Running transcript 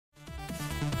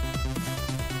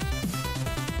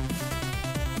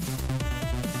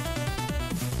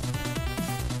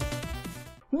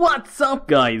What's up,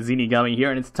 guys? Zeenigami here,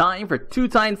 and it's time for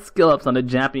 2x skill ups on the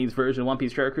Japanese version of One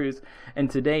Piece Treasure Cruise. And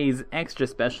today's extra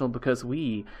special because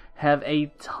we have a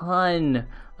ton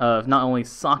of not only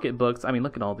socket books. I mean,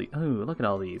 look at all the look at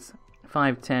all these.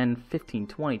 5, 10, 15,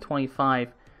 20,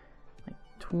 25,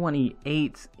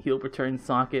 28 heel return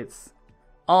sockets.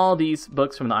 All these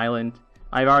books from the island.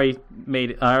 I've already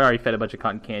fed a bunch of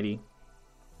cotton candy.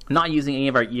 I'm not using any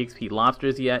of our EXP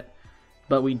lobsters yet,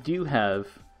 but we do have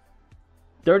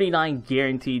 39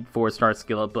 guaranteed 4-star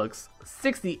skill up books,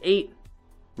 68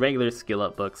 regular skill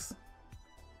up books,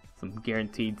 some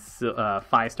guaranteed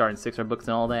 5-star and 6-star books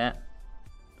and all that.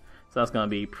 So that's going to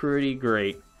be pretty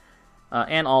great.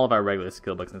 And all of our regular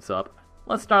skill books and stuff.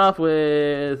 Let's start off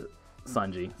with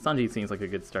Sanji. Sanji seems like a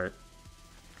good start.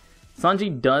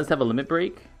 Sanji does have a limit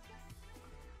break.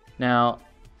 Now,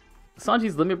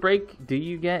 Sanji's limit break, do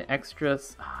you get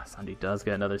extras? Sanji does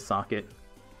get another socket.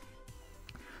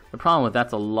 The problem with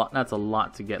that's a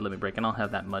lot to get limit break, and I don't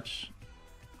have that much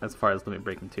as far as limit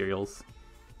break materials.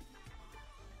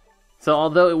 So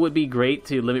although it would be great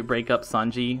to limit break up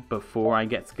Sanji before I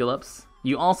get skill ups,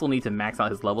 you also need to max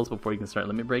out his levels before you can start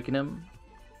limit breaking him.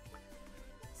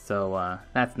 So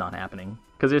that's not happening,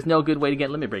 because there's no good way to get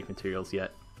limit break materials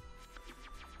yet.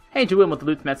 Hey, Juin with the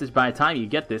loot message, by the time you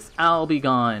get this, I'll be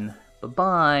gone.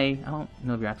 Bye-bye. I don't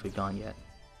know if you're actually gone yet.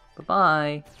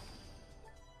 Bye-bye.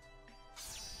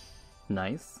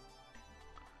 Nice.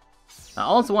 I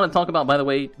also want to talk about, by the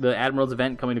way, the Admirals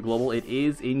event coming to Global. It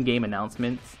is in-game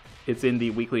announcements. It's in the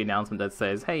weekly announcement that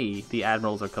says, hey, the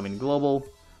Admirals are coming to Global.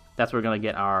 That's where we're going to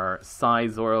get our Sai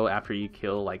Zoro after you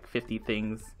kill like 50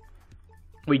 things.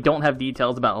 We don't have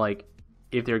details about like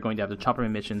if they're going to have the chopper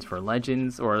missions for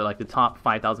Legends, or like the top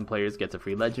 5,000 players gets a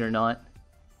free Legend or not.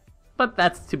 But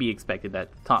that's to be expected, that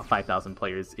top 5,000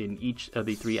 players in each of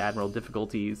the 3 Admiral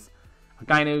difficulties,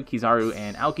 Akainu, Kizaru,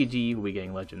 and Aokiji, will be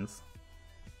getting Legends.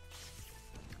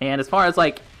 And as far as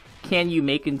like, can you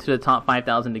make into the top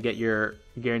 5,000 to get your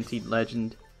guaranteed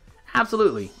Legend?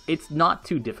 Absolutely. It's not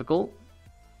too difficult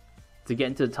to get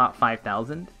into the top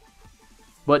 5,000.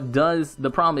 But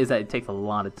the problem is that it takes a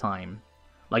lot of time.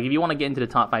 Like if you want to get into the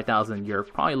top 5,000, you're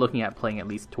probably looking at playing at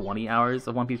least 20 hours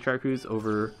of One Piece Treasure Cruise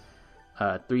over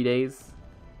 3 days.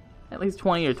 At least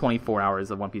 20 or 24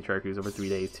 hours of One Piece Treasure Cruise over 3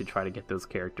 days to try to get those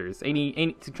characters.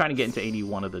 To try to get into any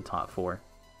one of the top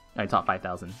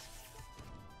 5,000.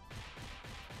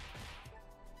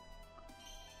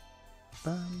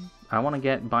 I want to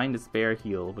get Bind Despair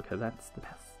heal because that's the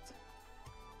best.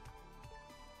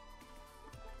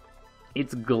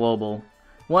 It's global.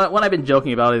 What I've been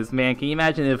joking about is, man, can you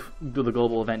imagine if the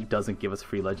global event doesn't give us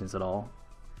free Legends at all?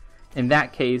 In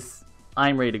that case,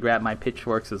 I'm ready to grab my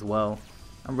pitchforks as well.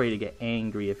 I'm ready to get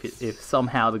angry if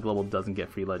somehow the global doesn't get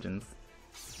free Legends.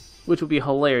 Which would be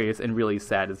hilarious and really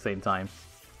sad at the same time.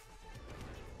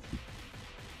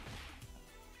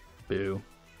 Boo.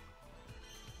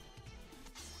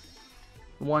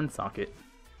 1 socket.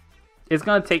 It's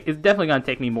definitely gonna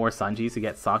take me more Sanjis to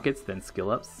get sockets than skill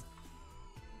ups.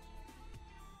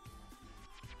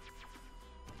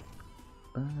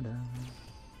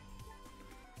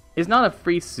 It's not a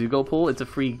free Sugo pull, it's a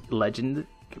free Legend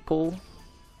pull,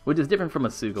 which is different from a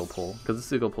Sugo pull, because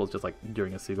the Sugo pull is just like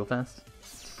during a Sugo Fest.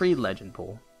 It's a free Legend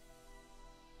pull.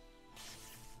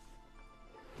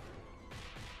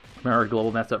 Remember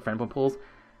Global messed up friend point pulls?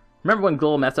 Remember when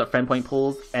Global messed up friend point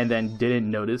pulls and then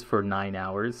didn't notice for 9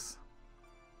 hours?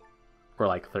 Or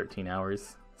like 13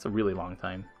 hours. It's a really long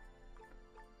time.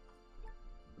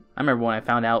 I remember when I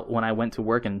found out when I went to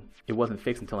work and it wasn't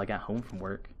fixed until I got home from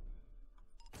work.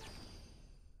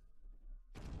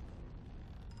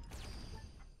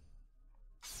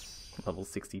 Level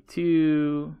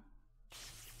 62.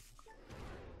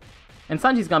 And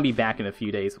Sanji's gonna be back in a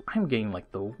few days. I'm getting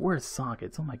like the worst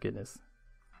sockets. Oh my goodness.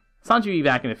 Sanji will be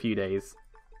back in a few days.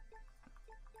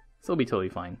 So it'll be totally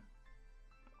fine.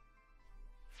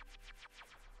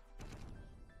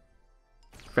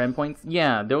 Friend points?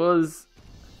 Yeah, there was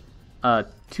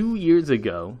 2 years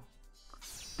ago.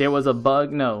 There was a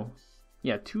bug. No.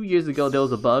 Yeah, 2 years ago there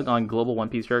was a bug on Global One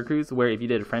Piece Treasure Cruise where if you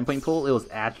did a friend point pull, it was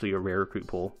actually a rare recruit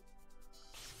pull.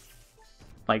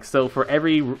 Like, so for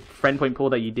every friend point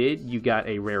pull that you did, you got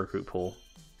a rare recruit pull.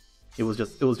 It was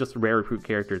just rare recruit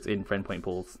characters in friend point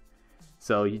pulls.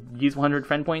 So you use 100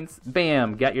 friend points,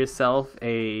 bam, got yourself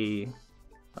a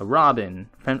Robin.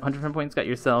 100 friend points, got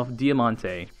yourself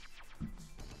Diamante.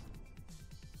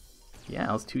 Yeah,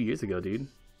 that was 2 years ago, dude.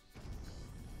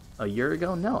 A year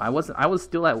ago? No, I wasn't. I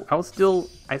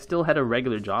still had a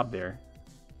regular job there.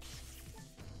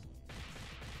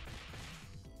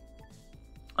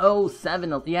 Oh,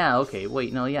 7. Yeah, okay.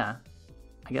 Wait, no, yeah.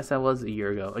 I guess that was a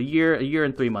year ago. A year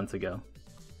and 3 months ago.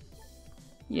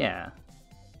 Yeah.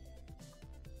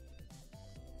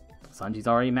 Sanji's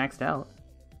already maxed out.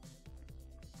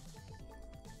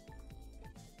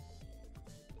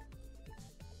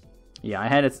 Yeah,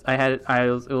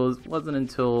 it wasn't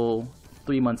until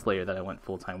 3 months later that I went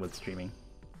full time with streaming.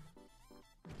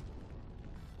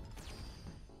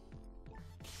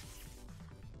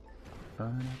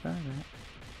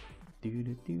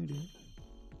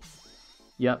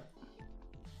 Yep.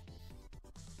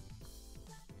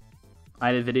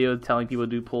 I did a video telling people to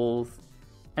do pulls,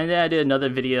 and then I did another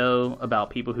video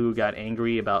about people who got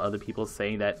angry about other people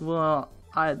saying that, well,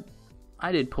 I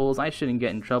did pulls, I shouldn't get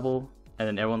in trouble. And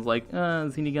then everyone's like,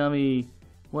 Zeenigami,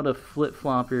 what a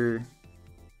flip-flopper.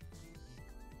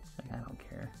 Like, I don't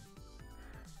care.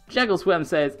 Jekyll Swim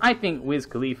says, I think Wiz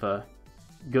Khalifa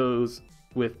goes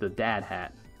with the dad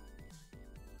hat.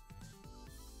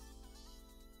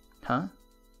 Huh?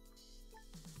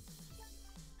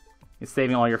 You're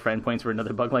saving all your friend points for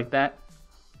another bug like that?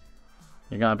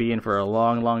 You're gonna be in for a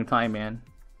long, long time, man.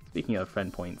 Speaking of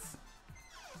friend points.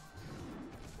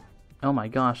 Oh my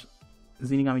gosh.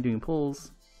 Zeenigami doing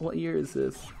pulls. What year is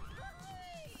this?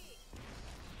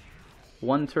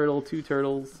 1 turtle, 2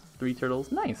 turtles, 3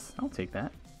 turtles. Nice. I'll take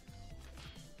that.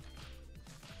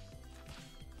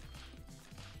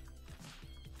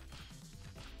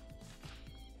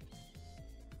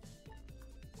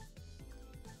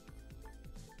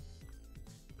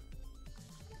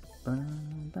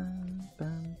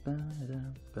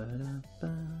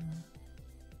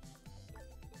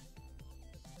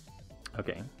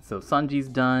 Okay, so Sanji's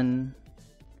done.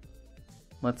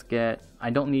 Let's get... I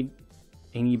don't need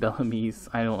any Bellamy's.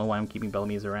 I don't know why I'm keeping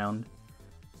Bellamy's around.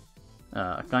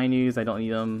 Akainu's, I don't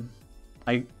need them.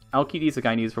 I'll keep these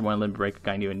Akainu's for when I limit break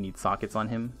Akainu and need sockets on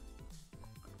him.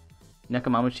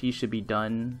 Nekomamushi should be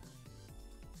done.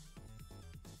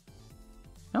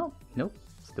 Oh, nope.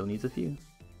 Still needs a few.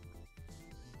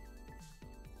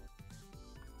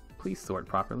 Please sort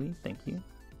properly, thank you.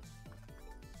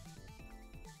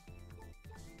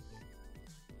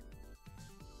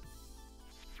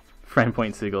 Friend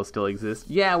Point Sigil still exists.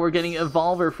 Yeah, we're getting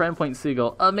Evolver Friend Point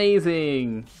Sigil.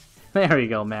 Amazing! There we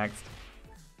go, maxed.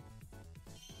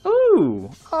 Ooh!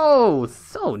 Oh,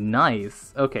 so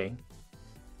nice. Okay.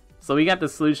 So we got the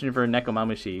solution for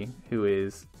Nekomamushi, who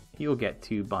is... He'll get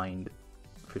 2 bind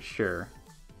for sure.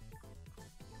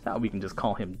 Now we can just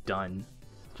call him done.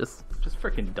 Just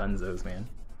frickin' dunzos, man.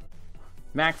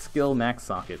 Max skill, max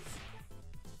sockets.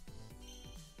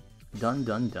 Done,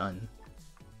 done, done.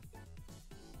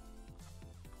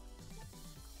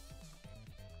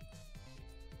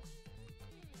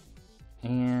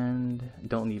 And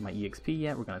don't need my EXP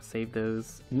yet. We're gonna save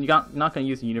those. Not gonna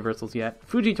use the universals yet.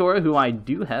 Fujitora, who I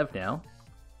do have now.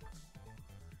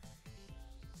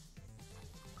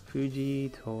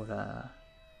 Fujitora.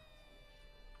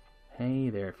 Hey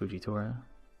there, Fujitora.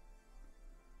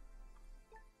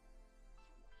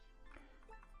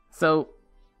 So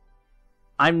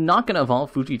I'm not gonna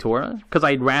evolve Fujitora because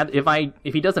I'd rather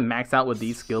if he doesn't max out with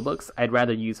these skill books, I'd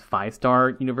rather use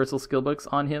 5-star universal skill books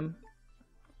on him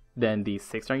than the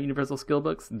 6-star universal skill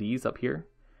books, these up here.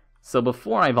 So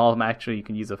before I evolve him, actually you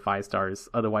can use the 5 stars.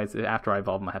 Otherwise, after I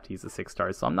evolve him, I have to use the 6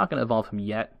 stars. So I'm not gonna evolve him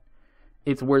yet.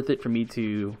 It's worth it for me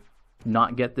to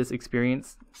not get this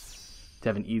experience to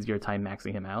have an easier time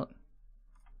maxing him out.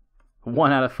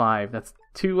 1 out of 5. That's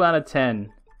 2 out of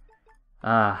 10.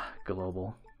 Ah,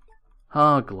 global.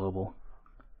 Oh, global.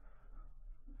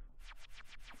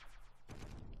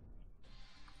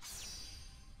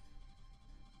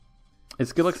 Is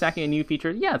skill book stacking a new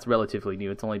feature? Yeah, it's relatively new.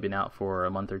 It's only been out for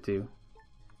a month or 2.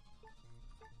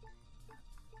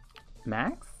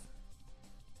 Max?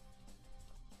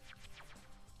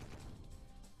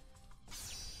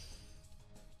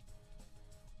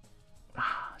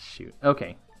 Ah, shoot.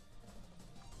 Okay.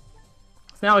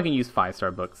 So now I can use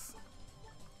 5-star books.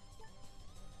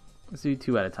 Let's do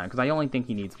 2 at a time, because I only think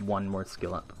he needs 1 more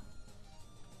skill up.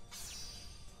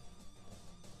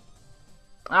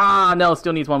 Ah, no,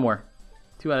 still needs 1 more.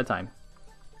 2 at a time.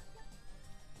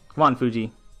 Come on,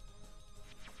 Fuji.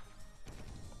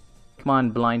 Come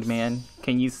on, blind man.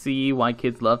 Can you see why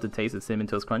kids love to taste the Cinnamon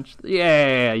Toast Crunch?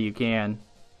 Yeah, you can.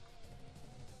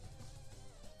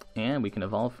 And we can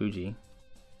evolve Fuji.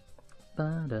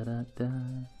 Ba-da-da-da.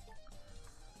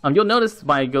 You'll notice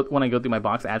when I go through my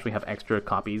box, I actually have extra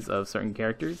copies of certain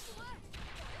characters.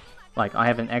 Like, I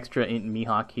have an extra Int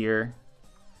Mihawk here.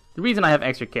 The reason I have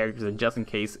extra characters is just in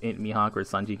case Int Mihawk or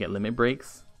Sanji get limit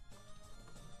breaks.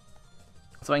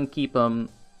 So I can keep them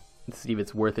to see if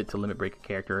it's worth it to limit break a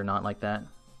character or not like that.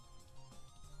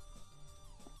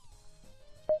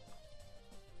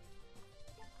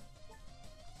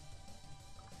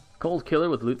 Cold Killer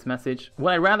with Lute's message.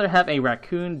 Would I rather have a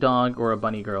raccoon dog or a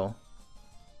bunny girl?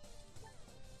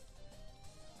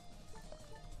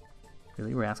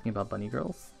 Really? We're asking about bunny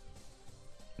girls?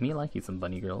 Me like you some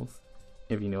bunny girls,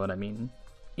 if you know what I mean.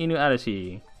 Inu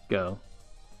Arashi, go.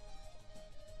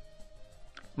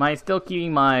 Am I still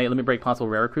keeping my Limit Break possible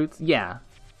rare recruits? Yeah.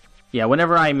 Yeah,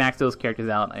 whenever I max those characters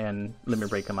out and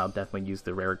Limit Break them, I'll definitely use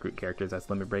the rare recruit characters as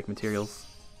Limit Break materials.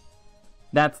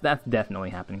 That's definitely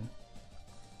happening.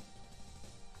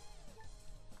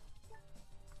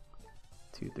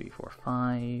 2, 3, 4,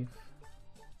 5.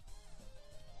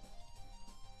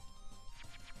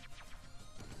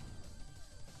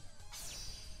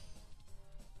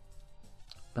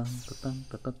 Bum, ba-bum,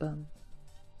 ba-ba-bum.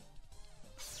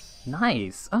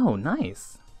 Nice! Oh,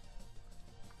 nice!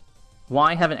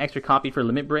 Why have an extra copy for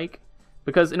Limit Break?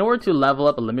 Because in order to level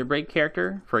up a Limit Break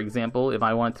character, for example, if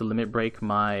I wanted to Limit Break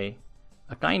my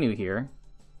Akainu here,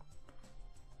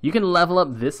 you can level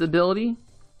up this ability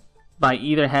by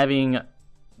either having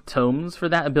tomes for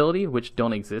that ability, which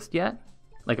don't exist yet.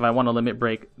 Like if I want to Limit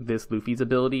Break this Luffy's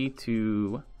ability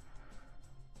to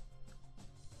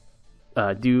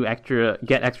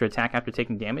get extra attack after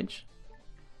taking damage,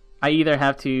 I either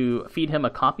have to feed him a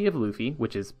copy of Luffy,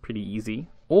 which is pretty easy,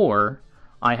 or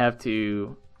I have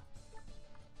to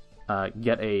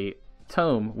get a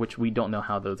tome, which we don't know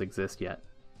how those exist yet.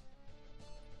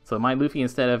 So my Luffy,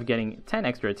 instead of getting 10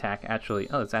 extra attack, actually,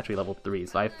 oh, it's actually level 3,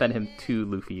 so I've fed him 2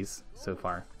 Luffys so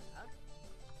far.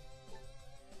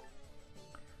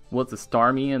 What's the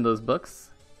star mean in those books?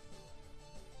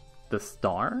 The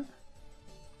star?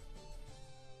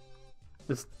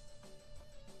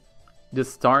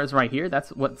 This stars right here,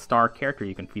 that's what star character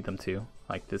you can feed them to.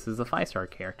 Like, this is a 5-star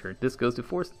character. This goes to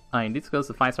 4. I mean, this goes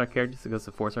to 5-star characters. This goes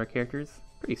to 4-star characters.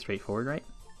 Pretty straightforward, right?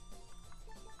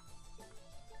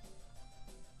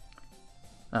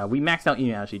 We maxed out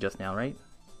Inuyasha just now, right?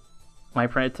 Am I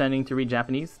pretending to read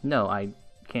Japanese? No, I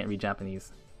can't read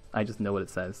Japanese. I just know what it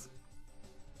says.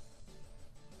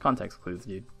 Context clues,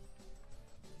 dude.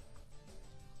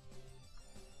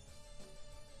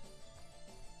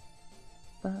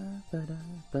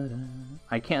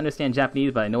 I can't understand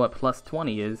Japanese, but I know what plus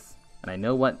 20 is, and I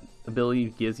know what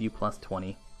ability gives you plus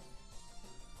 20.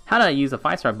 How did I use a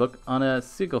 5-star book on a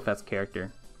Sugofest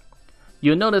character?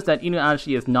 You'll notice that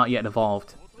Inuyasha is not yet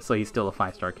evolved, so he's still a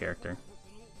 5-star character.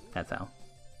 That's how.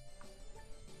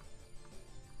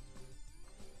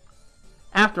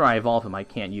 After I evolve him, I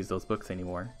can't use those books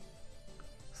anymore.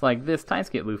 It's like this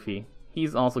Taisuke Luffy.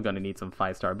 He's also going to need some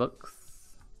 5-star books,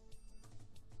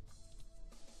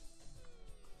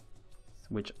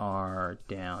 which are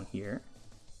down here.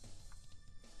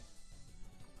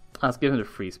 Let's give him the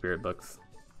free spirit books.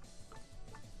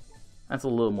 That's a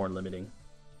little more limiting.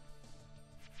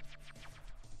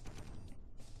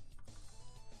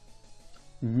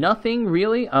 Nothing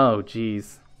really? Oh,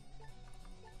 jeez.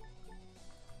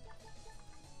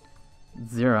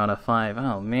 0 out of 5.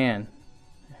 Oh, man.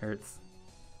 It hurts.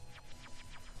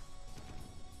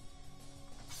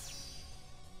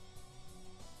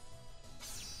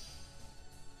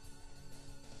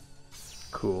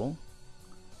 Cool.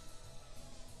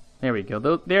 There we go.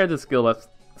 There are the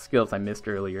skills I missed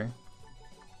earlier.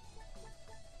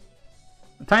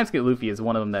 Taisuke Luffy is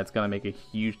one of them that's going to make a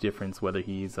huge difference whether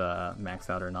he's maxed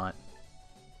out or not.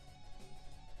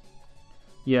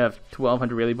 You have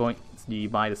 1,200 Rayleigh points. Do you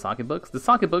buy the socket books? The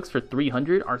socket books for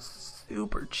 300 are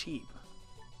super cheap.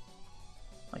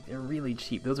 Like, they're really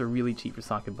cheap. Those are really cheap for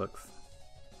socket books.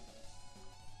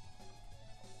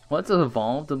 Let's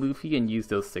evolve the Luffy and use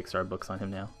those 6-star books on him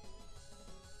now.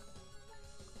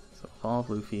 So evolve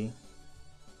Luffy.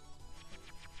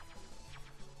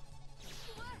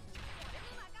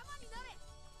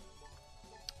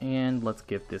 And let's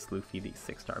give this Luffy these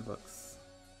 6-star books.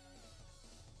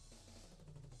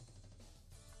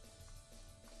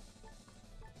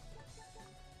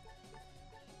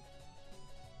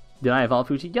 Did I evolve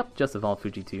Fuji? Yep, just evolved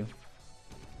Fuji too.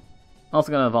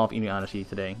 Also gonna evolve Inuyasha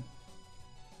today.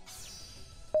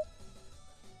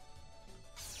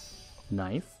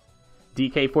 Nice.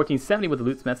 DK1470 with the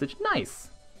Loot's message. Nice!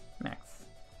 Max.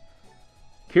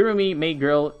 Kurumi, Maid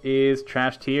Girl, is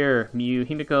trash tier. Miyu,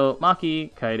 Himiko,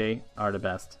 Maki, Kaede are the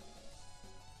best.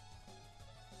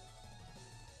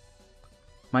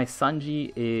 My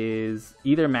Sanji is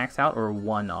either max out or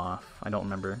 1 off. I don't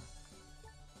remember.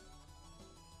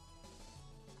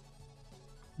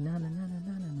 Na na na na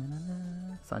na na na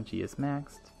na. Sanji is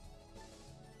maxed.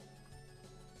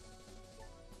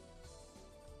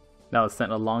 That was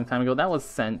sent a long time ago. That was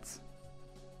sent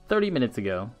 30 minutes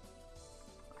ago.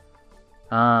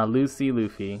 Ah,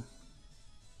 Luffy.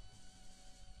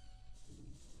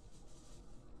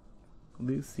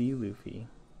 Luffy.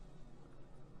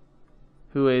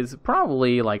 Who is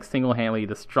probably, like, single-handedly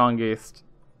the strongest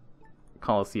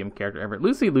Coliseum character ever.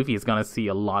 Luffy is gonna see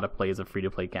a lot of plays of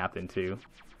free-to-play captain, too.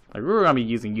 Like, we're gonna be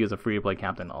using you as a free-to-play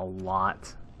captain a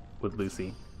lot with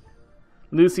Lucy.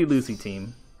 Lucy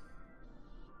team.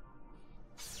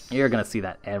 You're gonna see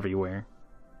that everywhere.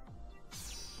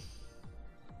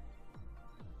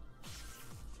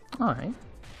 Alright.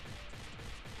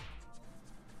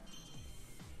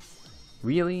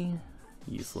 Really?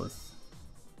 Useless.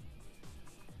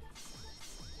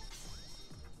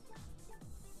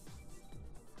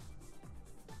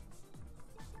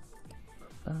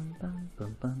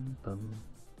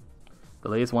 The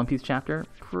latest One Piece chapter?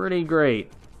 Pretty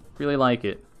great. Really like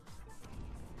it.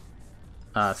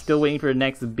 Still waiting for the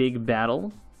next big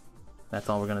battle. That's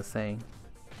all we're gonna say.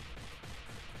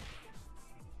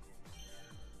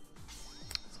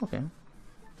 It's okay.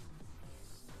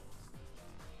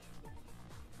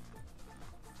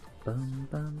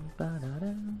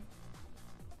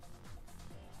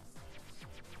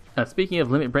 Speaking of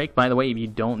limit break, by the way, if you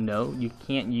don't know, you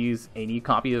can't use any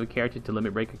copy of a character to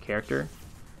limit break a character.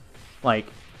 Like,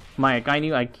 my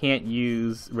Akainu, I can't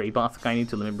use Raid Boss Akainu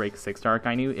to limit break 6-star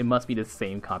Akainu. It must be the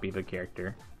same copy of a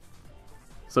character.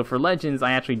 So for Legends,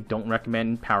 I actually don't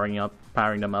recommend powering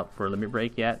them up for limit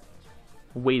break yet.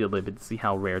 Wait a little bit to see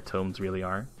how rare tomes really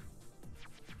are.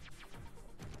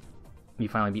 You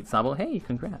finally beat Sabo? Hey,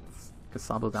 congrats. Because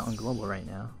Sabo's out on global right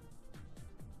now.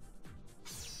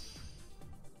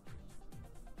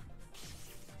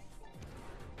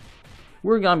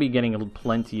 We're gonna be getting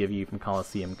plenty of you from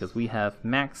Coliseum because we have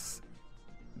max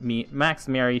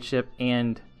Mary ship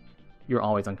and you're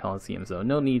always on Coliseum, so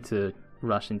no need to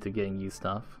rush into getting you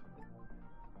stuff.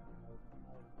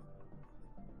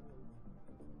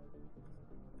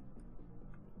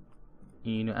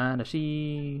 Inu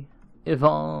Adachi,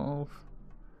 evolve.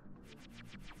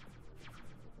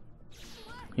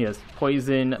 He has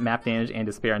poison, map damage, and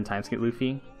despair on timeskip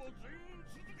Luffy.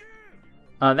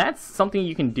 That's something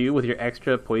you can do with your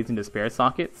extra poison despair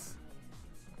sockets.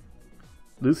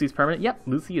 Lucy's permanent? Yep,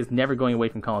 Lucy is never going away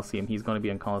from Coliseum. He's going to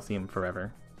be on Coliseum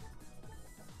forever.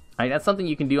 Alright, that's something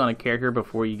you can do on a character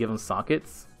before you give him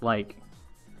sockets. Like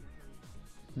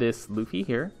this Luffy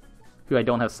here, who I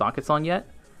don't have sockets on yet.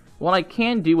 What I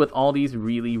can do with all these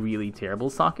really, really terrible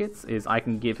sockets is I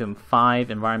can give him 5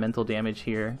 environmental damage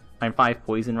here. I'm 5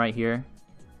 poison right here.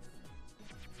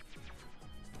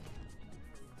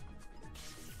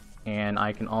 And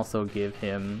I can also give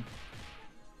him...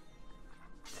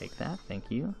 Take that, thank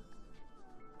you.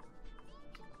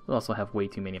 We'll also have way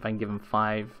too many. If I can give him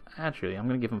 5... Actually, I'm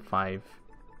going to give him 5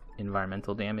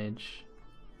 environmental damage.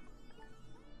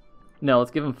 No, let's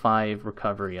give him 5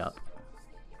 recovery up.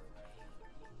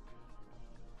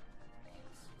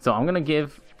 So I'm going to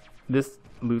give this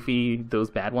Luffy those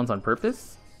bad ones on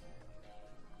purpose.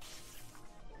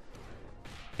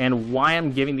 And why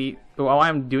I'm doing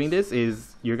this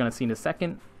is you're gonna see in a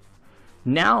second.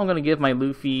 Now I'm gonna give my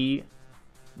Luffy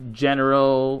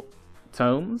general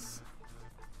tomes,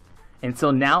 and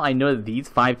so now I know that these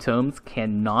 5 tomes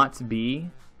cannot be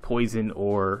poison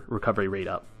or recovery rate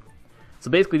up.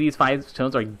 So basically, these 5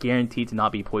 tomes are guaranteed to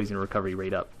not be poison or recovery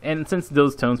rate up. And since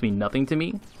those tomes mean nothing to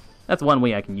me, that's one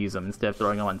way I can use them instead of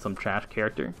throwing them on some trash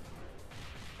character.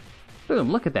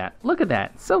 Boom! Look at that! Look at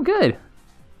that! So good.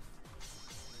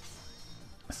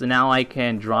 So now I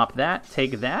can drop that,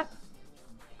 take that,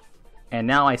 and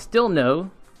now I still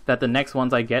know that the next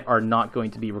ones I get are not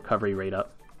going to be recovery rate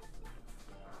up.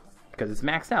 Because it's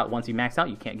maxed out. Once you max out,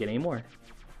 you can't get any more.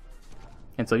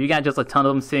 And so you got just a ton of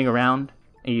them sitting around,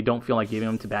 and you don't feel like giving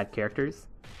them to bad characters.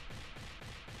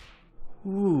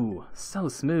 Ooh, so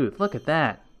smooth. Look at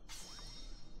that.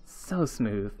 So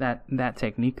smooth. That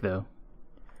technique, though.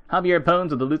 Javier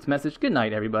Pones with the Lutz message. Good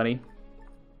night, everybody.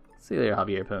 See you later,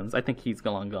 Javier Pones. I think he's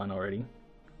gone already.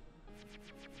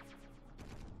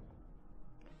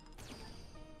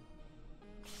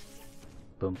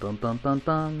 Boom, boom, bum, bum,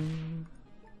 bum.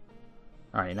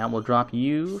 Alright, now we'll drop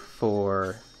you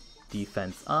for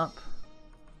defense up.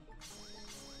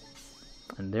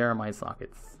 And there are my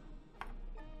sockets.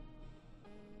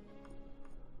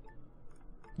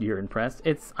 You're impressed?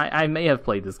 I may have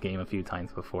played this game a few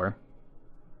times before.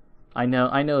 I know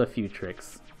a few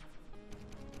tricks.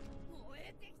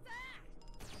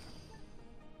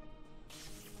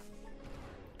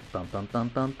 Bum bum bum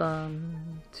bum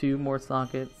bum. 2 more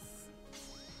sockets.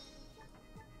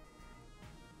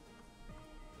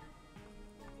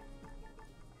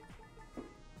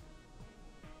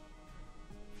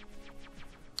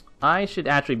 I should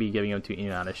actually be giving them to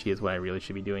Inuyasha is what I really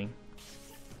should be doing.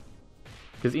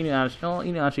 Because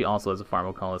Inuyasha also has a farm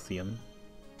of Coliseum.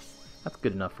 That's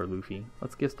good enough for Luffy.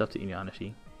 Let's give stuff to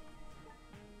Inuyasha.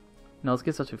 No, let's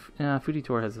give stuff to...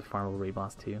 Fujitora has a farmable raid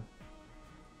boss too.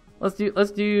 Let's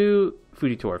do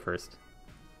Fujitora first.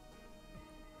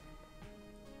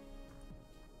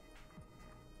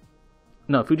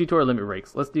 No, Fujitora limit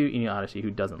breaks. Let's do Inuyasha,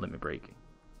 who doesn't limit break.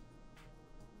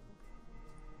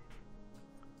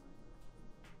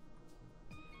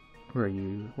 Where are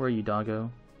you? Where are you, doggo?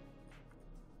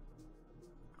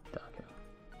 Doggo.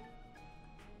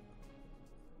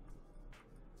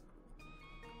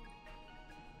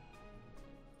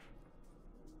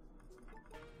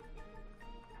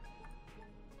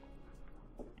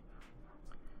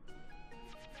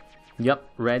 Yep,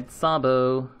 red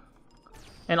Sabo.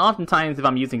 And oftentimes, if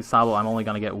I'm using Sabo, I'm only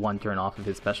going to get one turn off of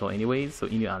his special anyways, so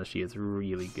Inuyasha is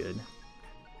really good.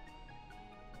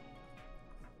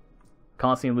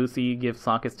 Coliseum Luffy gives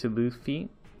sockets to Luffy.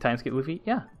 Timeskip Luffy?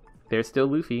 Yeah, there's still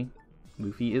Luffy.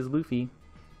 Luffy is Luffy.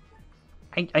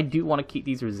 I do want to keep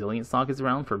these resilient sockets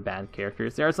around for bad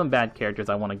characters. There are some bad characters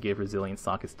I want to give resilient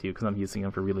sockets to because I'm using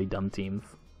them for really dumb teams.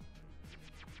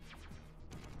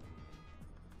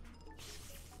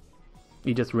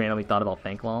 You just randomly thought about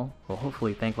Thanklaw? Well,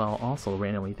 hopefully Thanklaw also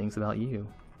randomly thinks about you.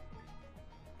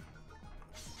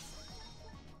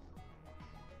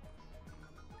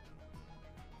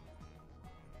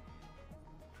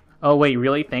 Oh wait,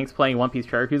 really? Thanks playing One Piece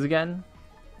Characters again?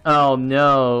 Oh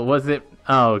no, was it?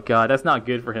 Oh god, that's not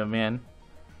good for him, man.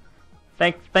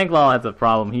 Thanklaw has a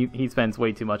problem. He spends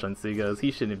way too much on Sugos.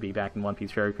 He shouldn't be back in One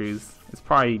Piece Characters. It's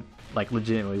probably, like,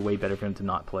 legitimately way better for him to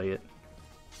not play it.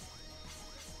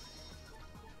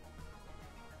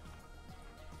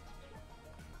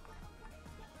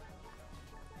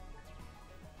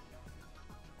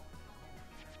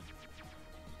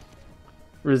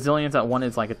 Resilience at 1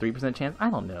 is like a 3% chance?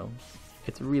 I don't know.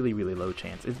 It's really, really low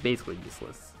chance. It's basically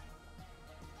useless.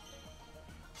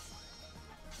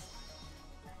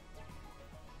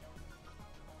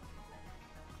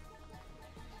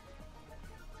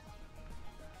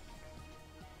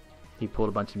 He pulled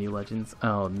a bunch of new legends.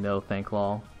 Oh no,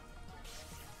 Thanklaw.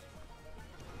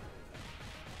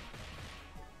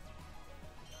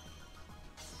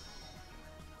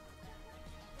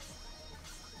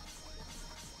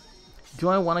 Do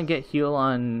I want to get heal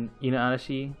on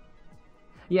Inuyasha?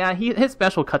 Yeah, his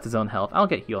special cuts his own health. I'll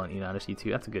get heal on Inuyasha too.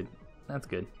 That's good. That's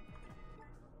good.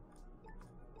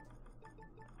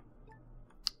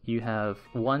 You have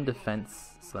 1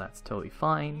 defense, so that's totally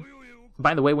fine.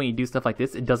 By the way, when you do stuff like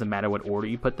this, it doesn't matter what order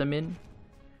you put them in.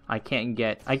 I can't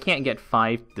get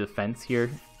 5 defense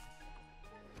here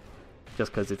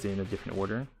just because it's in a different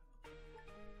order.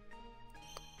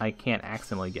 I can't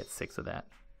accidentally get 6 of that.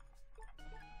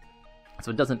 So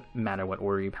it doesn't matter what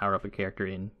order you power up a character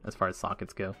in as far as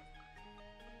sockets go.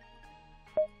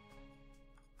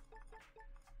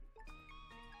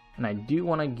 And I do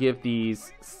want to give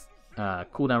these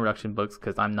cooldown reduction books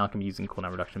because I'm not going to be using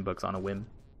cooldown reduction books on a whim.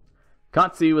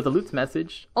 Katsu with a loot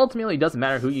message. Ultimately, it doesn't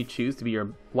matter who you choose to be your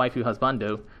waifu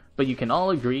husbando, but you can all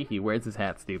agree he wears his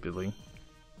hat stupidly.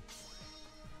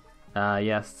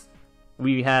 Yes.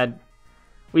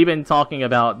 We've been talking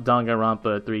about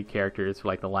Danganronpa 3 characters for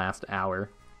like the last hour.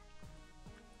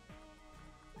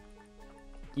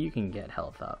 You can get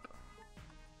health up.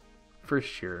 For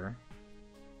sure.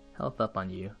 Health up on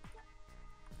you.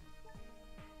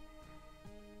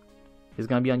 Is it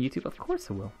gonna be on YouTube? Of course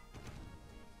it will.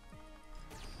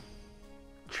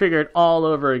 Triggered all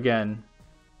over again.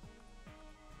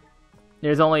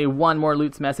 There's only one more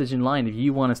loot's message in line. If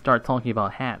you want to start talking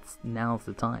about hats, now's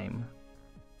the time.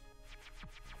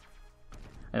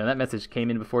 I know that message came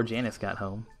in before Janice got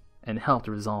home and helped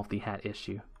resolve the hat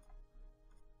issue.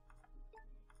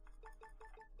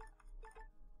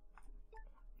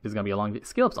 This is going to be a long video.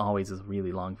 Skill Ups always is a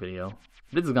really long video.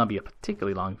 This is going to be a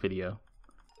particularly long video.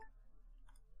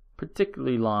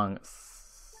 Particularly long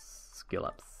Skill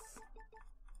Ups.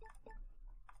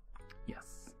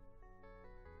 Yes.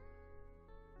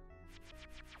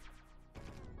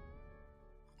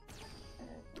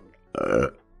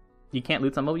 You can't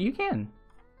loot on mobile? You can.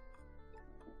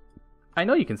 I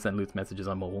know you can send loot messages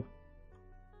on mobile.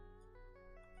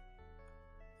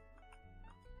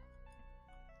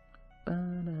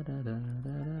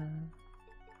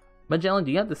 Magellan,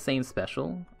 do you have the same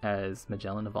special as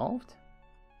Magellan Evolved?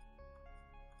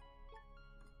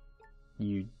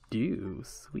 You do?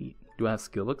 Sweet. Do I have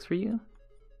skill books for you?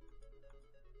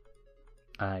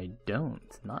 I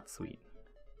don't. Not sweet.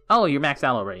 Oh, you're maxed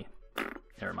out already.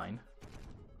 Never mind.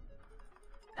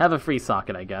 Have a free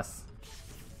socket, I guess.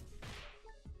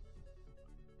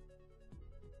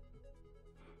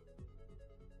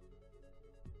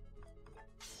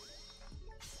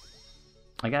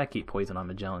 I gotta keep poison on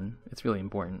Magellan. It's really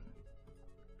important.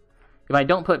 If I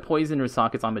don't put poison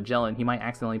sockets on Magellan, he might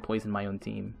accidentally poison my own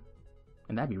team.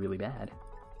 And that'd be really bad.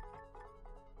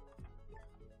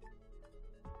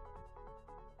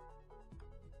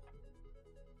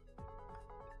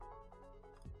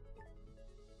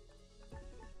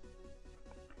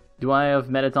 Do I have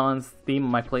Metaton's theme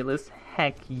on my playlist?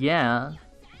 Heck yeah!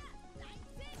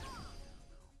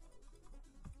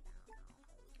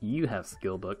 You have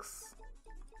skill books.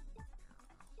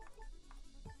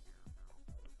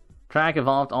 Track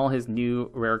evolved all his new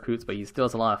rare recruits, but he still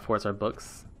has a lot of 4-star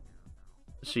books.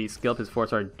 She skill up his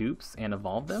 4-star dupes and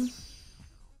evolved them?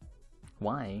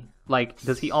 Why? Like,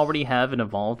 does he already have an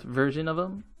evolved version of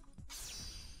him?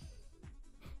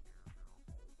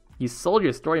 You sold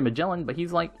your story Magellan, but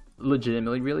he's like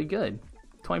legitimately really good.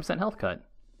 20% health cut.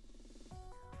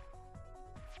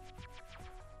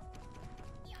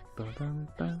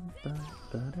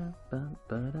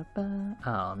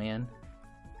 Oh man.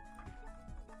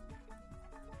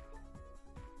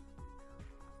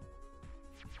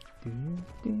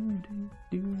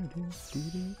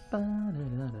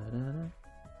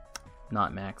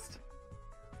 Not maxed.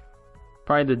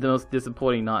 Probably the most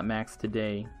disappointing not maxed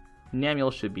today.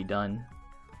 Namiel should be done.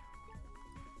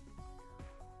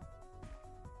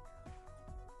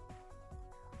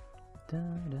 Because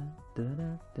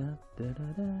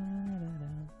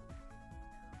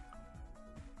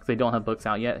they don't have books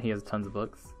out yet. He has tons of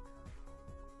books.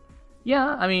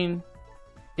 Yeah, I mean,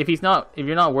 if you're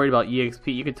not worried about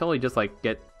EXP, you could totally just like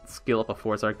get skill up a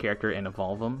 4-star character and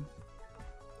evolve them.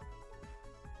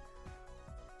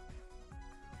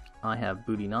 I have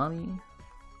Booty Nami.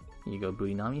 Here you go,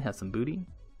 Booty Nami. Have some booty.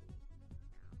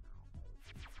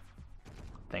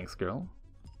 Thanks, girl.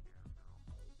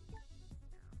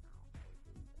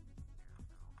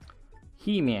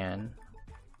 He-Man.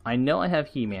 I know I have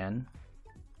He-Man.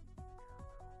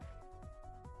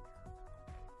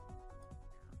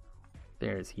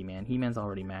 There's He-Man. He-Man's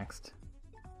already maxed.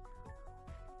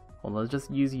 Well, let's just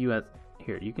use you as...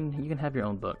 Here, you can have your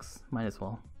own books. Might as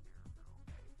well.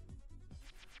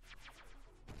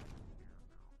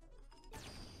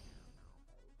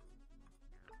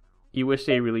 You wish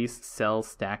they released Sell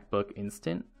Stack Book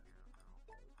Instant?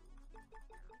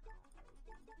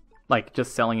 Like,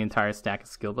 just selling an entire stack of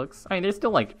skill books? I mean, there's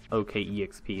still, like, okay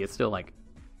EXP. It's still, like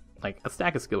a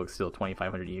stack of skill books is still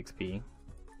 2,500 EXP.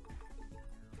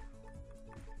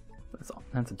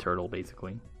 That's a turtle,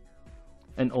 basically.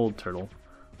 An old turtle.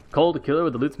 Cold Killer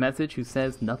with the loot's message who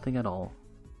says nothing at all.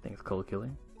 Thanks, Cold Killer.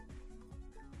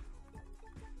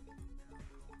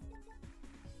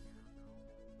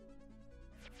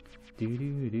 Do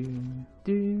do do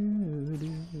do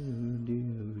do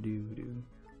do do do.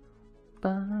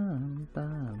 Bum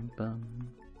bum bum.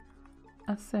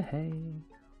 I say, hey,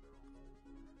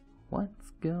 what's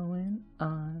going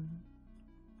on?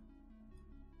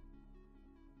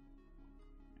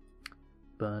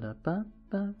 Ba da ba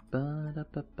ba ba da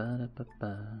ba ba da ba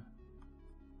ba.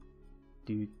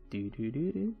 Do do do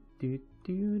do do do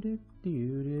do do do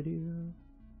do do.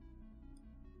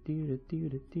 Do do do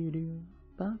do do do.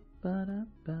 Ba ba da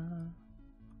ba.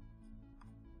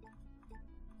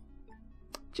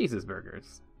 Jesus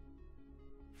burgers.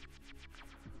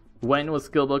 When was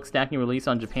Skillbook stacking released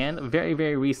on Japan? Very,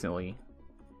 very recently.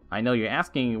 I know you're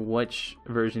asking which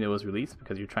version it was released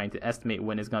because you're trying to estimate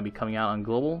when it's going to be coming out on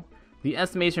global. The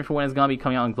estimation for when it's going to be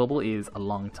coming out on global is a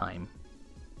long time.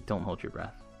 Don't hold your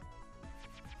breath.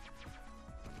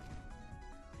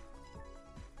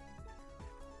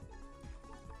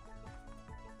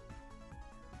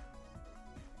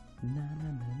 Na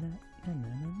na na na na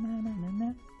na na na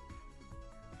na.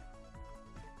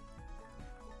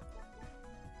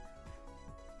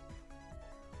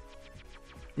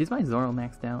 Is my Zoro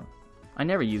maxed out? I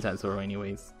never use that Zoro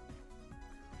anyways.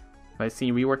 Have I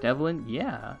seen reworked Evelyn?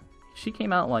 Yeah. She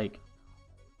came out like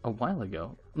a while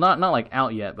ago. Not like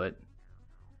out yet, but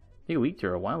they leaked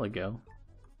her a while ago.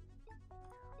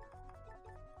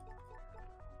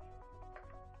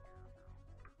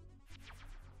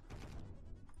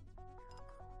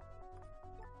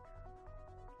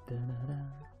 Da-da-da.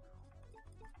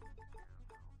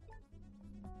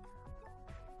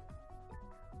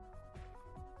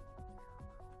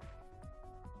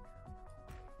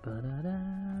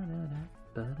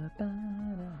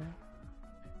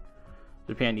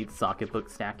 Japan needs socket book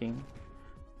stacking.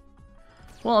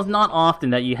 Well, it's not often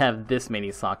that you have this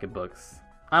many socket books.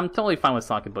 I'm totally fine with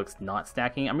socket books not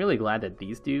stacking. I'm really glad that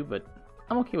these do, but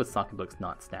I'm okay with socket books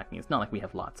not stacking. It's not like we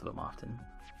have lots of them often.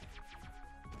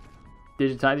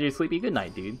 Digitizer, you're sleepy. Good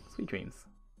night, dude. Sweet dreams.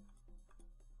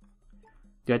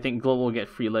 Do I think Global will get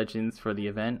free legends for the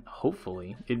event?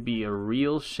 Hopefully. It'd be a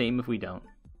real shame if we don't.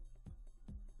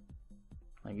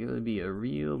 Like, it would be a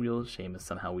real shame if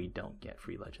somehow we don't get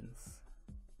free legends.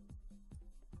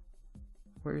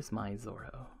 Where's my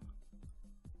Zoro?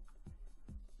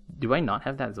 Do I not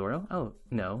have that Zoro? Oh,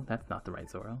 no, that's not the right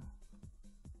Zoro.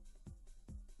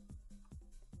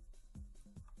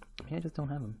 Maybe I just don't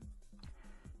have him.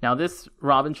 Now this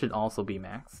Robin should also be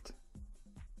maxed.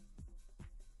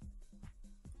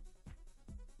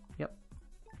 Yep.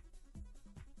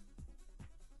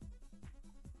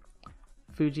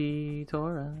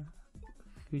 Fujitora.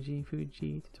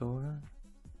 Fujitora.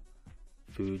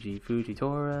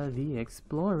 Fujitora the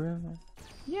Explorer.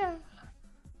 Yeah.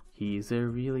 He's a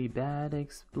really bad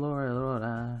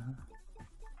explorer.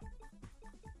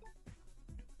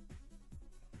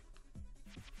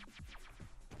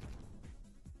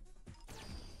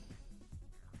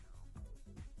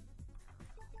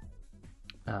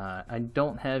 I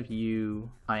don't have you.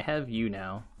 I have you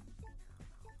now.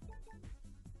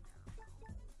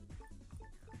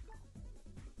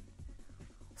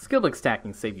 Skillbook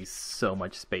stacking saves you so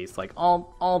much space. Like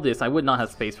all this, I would not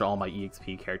have space for all my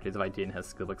EXP characters if I didn't have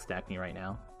skillbook stacking right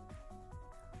now.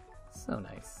 So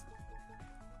nice.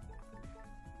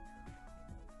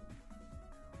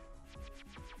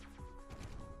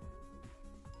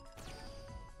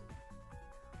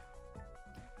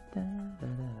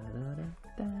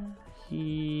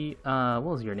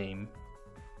 What was your name?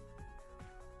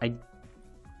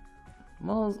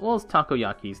 What was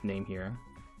Takoyaki's name here?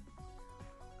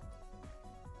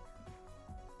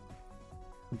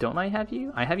 Don't I have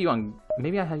you? I have you on...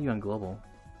 Maybe I have you on Global.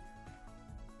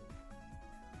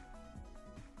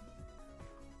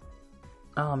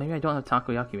 Oh, maybe I don't have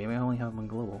Takoyaki. Maybe I only have him on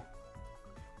Global.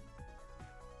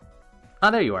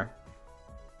 Ah, there you are.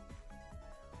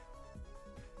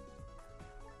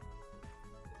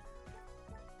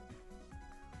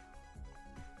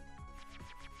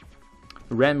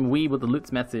 Rem Wee with the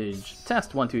Loots message.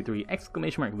 Test 123!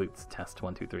 Exclamation mark Loots. Test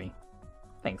 123.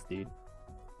 Thanks, dude.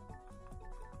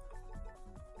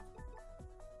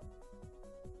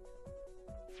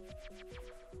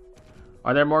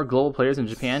 Are there more global players in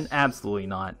Japan? Absolutely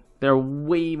not. There are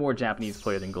way more Japanese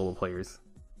players than global players.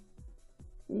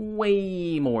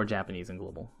 Way more Japanese than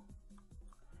global.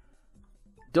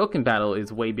 Dokkan Battle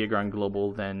is way bigger on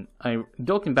global than...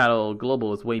 Dokkan Battle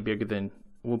global is way bigger than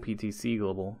WPTC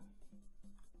global.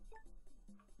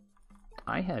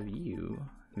 I have you,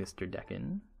 Mr.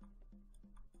 Decken.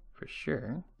 For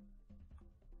sure.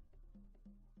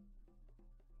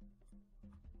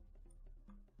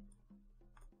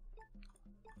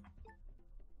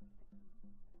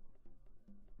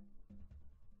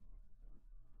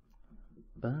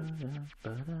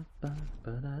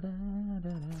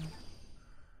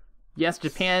 Yes,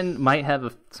 Japan might have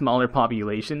a smaller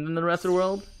population than the rest of the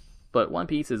world, but One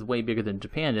Piece is way bigger than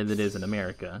Japan than it is in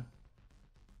America.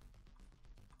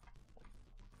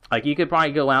 Like, you could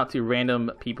probably go out to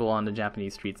random people on the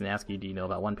Japanese streets and ask you, do you know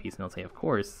about One Piece? And they'll say, of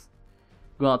course.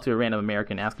 Go out to a random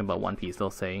American and ask them about One Piece. They'll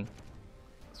say,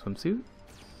 swimsuit?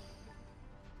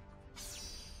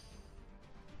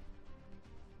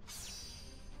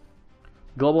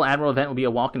 Global Admiral event will be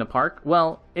a walk in the park.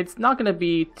 Well, it's not going to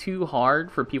be too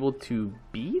hard for people to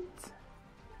beat.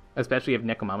 Especially if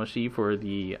Nekomamushi for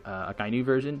the Akainu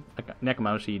version.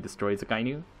 Nekomamushi destroys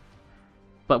Akainu.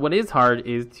 But what is hard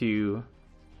is to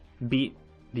beat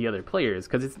the other players,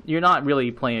 because you're not really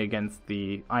playing against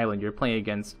the island, you're playing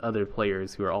against other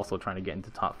players who are also trying to get into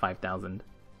top 5,000.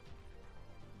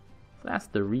 So that's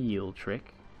the real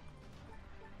trick.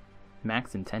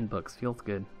 Max in 10 books, feels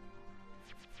good.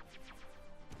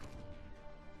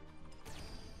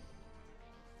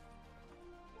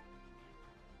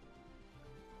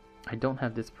 I don't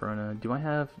have this Perona. Do I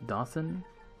have Dawson?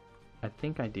 I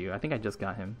think I do. I think I just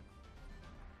got him.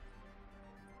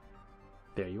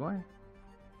 There you are.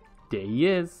 There he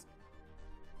is.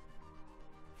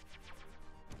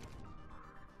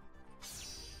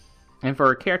 And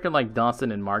for a character like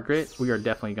Dawson and Margaret, we are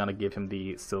definitely going to give him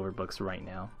the silver books right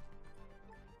now.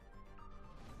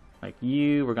 Like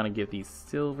you, we're going to give these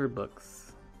silver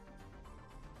books.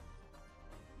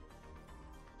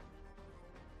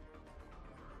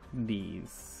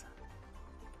 These.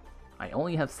 I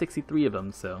only have 63 of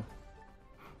them, so...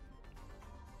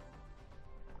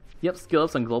 Yep, Skill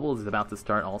Ups on Global is about to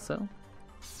start also.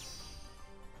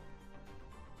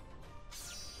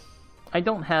 I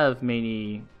don't have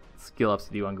many skill ups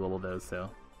to do on Global though,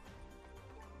 so...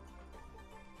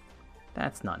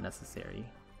 That's not necessary.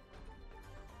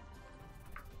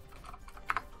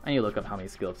 I need to look up how many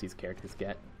skill ups these characters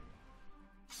get.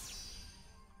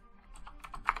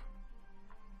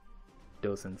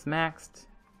 Gosen's maxed.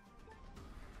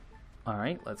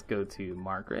 Alright, let's go to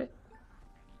Margaret.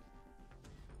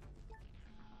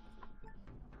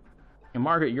 And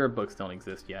Margaret, your books don't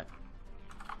exist yet.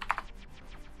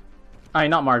 Alright,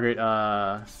 not Margaret,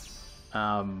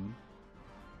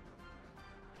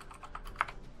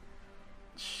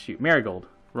 shoot, Marigold.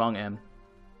 Wrong M.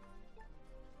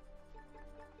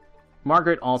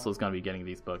 Margaret also is going to be getting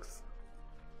these books.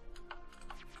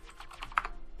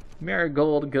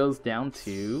 Marigold goes down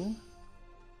to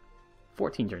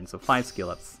 14 turns, so 5 skill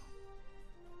ups.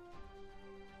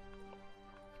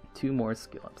 2 more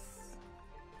skill ups.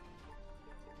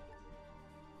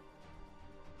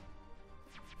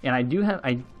 And I do have,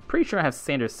 I'm pretty sure I have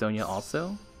Sandra Sonia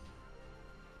also.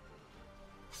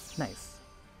 Nice.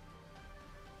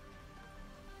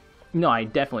 No, I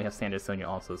definitely have Sandra Sonia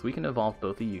also, so we can evolve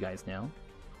both of you guys now.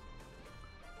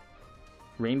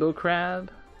 Rainbow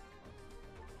Crab.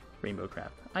 Rainbow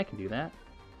Crab. I can do that.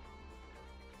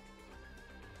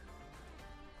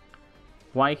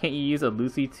 Why can't you use a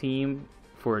Lucy team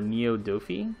for Neo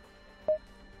Dofi?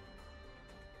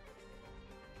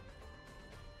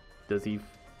 Does he...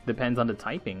 Depends on the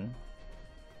typing.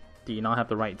 Do you not have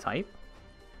the right type?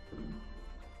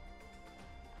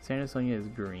 Sandra Sonia is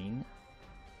green.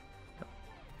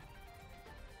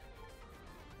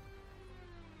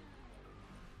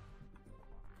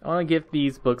 I want to give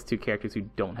these books to characters who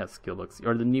don't have skill books,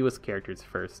 or the newest characters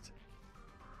first.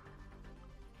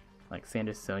 Like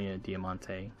Sandra Sonia,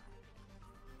 Diamante.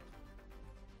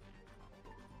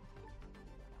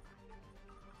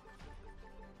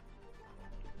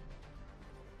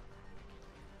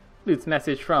 Lute's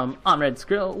message from Onred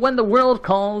Skrill. When the world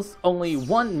calls, only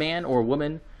one man or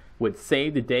woman would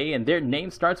save the day, and their name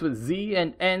starts with Z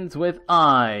and ends with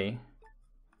I.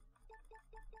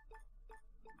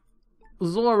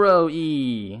 Zoro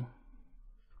E.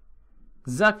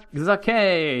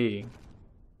 Zake.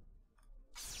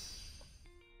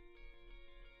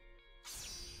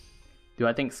 Do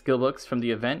I think skill books from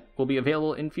the event will be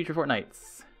available in future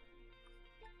Fortnites?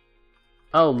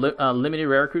 Oh, limited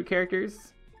rare recruit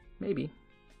characters? Maybe.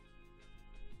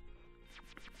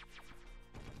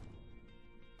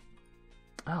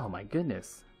 Oh my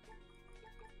goodness.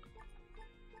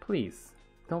 Please,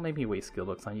 don't make me waste skill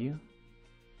books on you.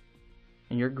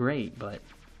 And you're great, but...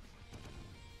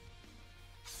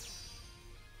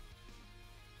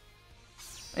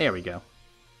 There we go.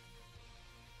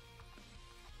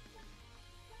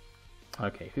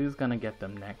 Okay, who's gonna get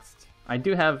them next? I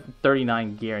do have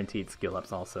 39 guaranteed skill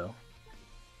ups also.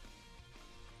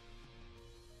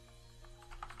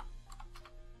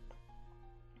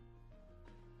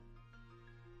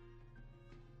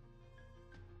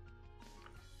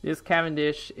 This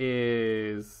Cavendish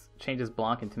is changes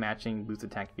block into matching, boost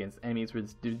attack against enemies,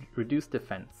 reduce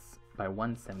defense by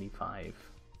 175.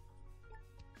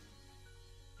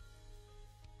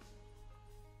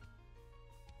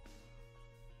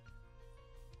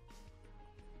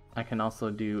 I can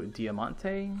also do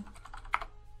Diamante.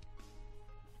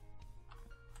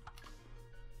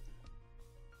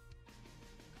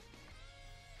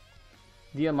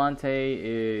 Diamante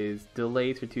is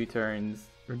delays for 2 turns,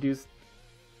 reduce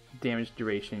damage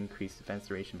duration, increase defense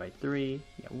duration by 3.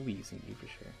 Yeah, we'll be using you for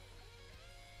sure.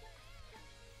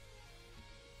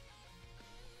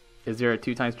 Is there a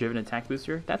 2 times driven attack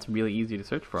booster? That's really easy to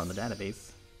search for on the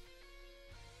database.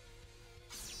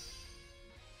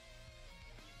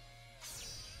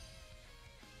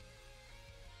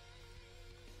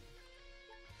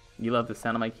 You love the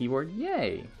sound of my keyboard?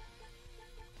 Yay!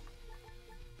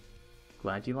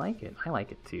 Glad you like it. I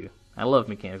like it too. I love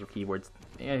mechanical keyboards.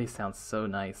 Yeah, they sound so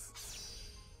nice.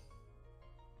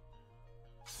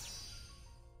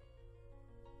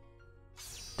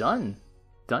 Done!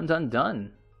 Done, done,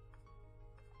 done!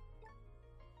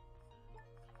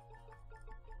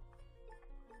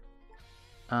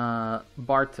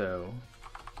 Barto.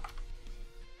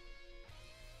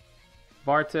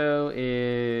 Barto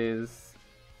is...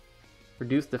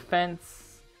 reduce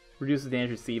defense, reduces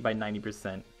damage received by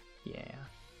 90%. Yeah.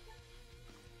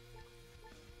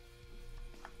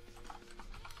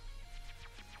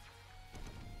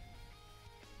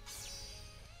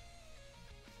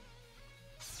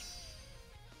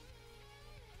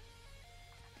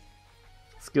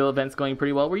 Skill events going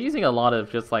pretty well. We're using a lot of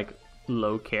just like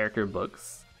low character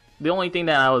books. The only thing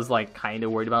that I was like kind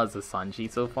of worried about is the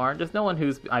Sanji so far. There's no one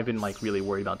who's I've been like really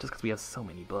worried about just because we have so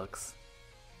many books.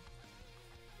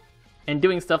 And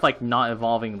doing stuff like not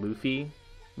evolving Luffy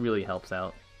really helps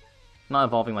out. Not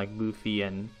evolving like Luffy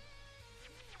and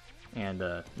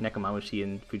Nekomamushi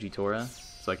and Fujitora,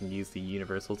 so I can use the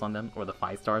universals on them or the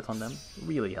 5 stars on them,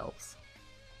 really helps.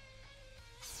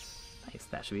 Nice,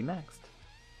 that should be maxed.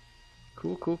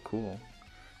 Cool, cool, cool.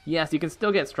 Yes, you can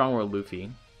still get Strong World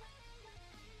Luffy.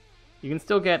 You can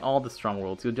still get all the Strong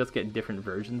Worlds, you'll just get different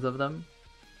versions of them.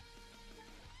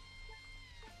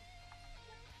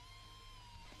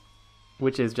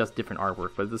 Which is just different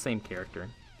artwork, but it's the same character.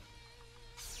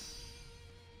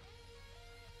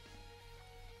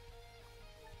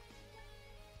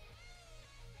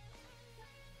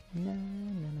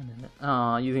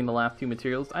 Aw, using the last two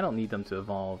materials. I don't need them to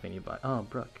evolve anybody. Oh,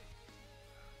 Brook.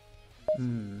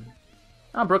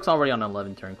 Oh, Brook's already on an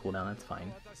 11 turn cooldown, that's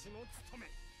fine.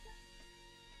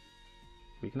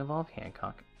 We can evolve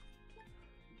Hancock.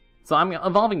 So I'm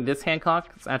evolving this Hancock.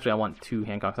 Actually, I want two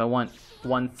Hancocks. I want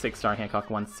one 6-star Hancock,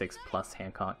 one 6+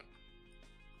 Hancock.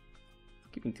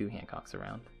 Keeping two Hancocks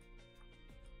around.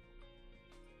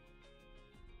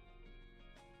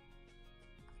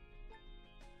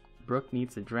 Brook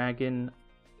needs a dragon.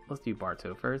 Let's do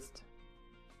Barto first.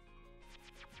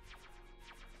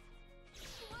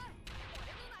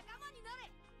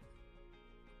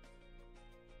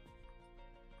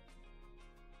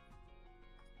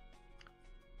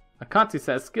 Akatsu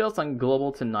says, skills on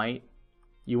global tonight.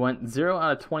 You went 0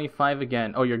 out of 25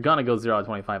 again. Oh, you're gonna go 0 out of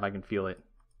 25. I can feel it.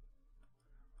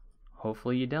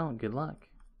 Hopefully you don't. Good luck.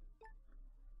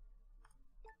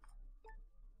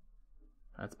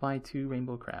 Let's buy 2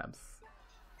 rainbow crabs.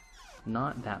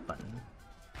 Not that button.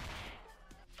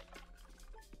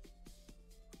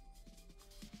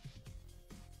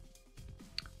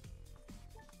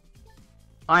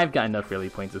 I've got enough rally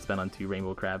points to spend on 2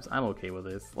 rainbow crabs. I'm okay with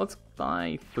this. Let's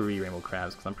buy 3 rainbow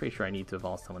crabs, because I'm pretty sure I need to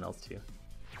evolve someone else too.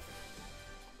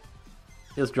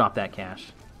 Just drop that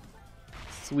cash.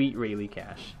 Sweet Rayleigh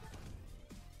cash.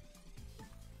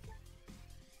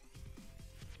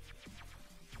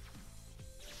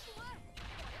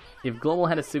 If Global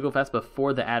had a Sugo Fest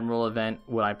before the Admiral event,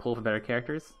 would I pull for better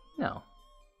characters? No.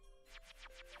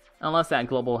 Unless that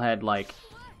Global had, like,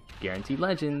 Guaranteed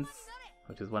Legends,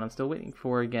 which is what I'm still waiting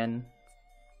for again.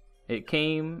 It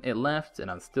came, it left,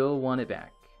 and I still want it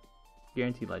back.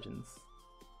 Guaranteed Legends.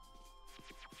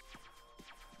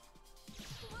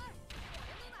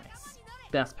 Nice.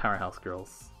 Best Powerhouse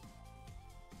Girls.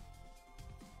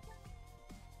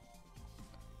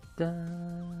 Da,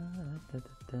 da, da,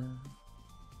 da.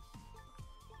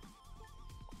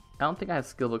 I don't think I have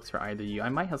skill books for either of you. I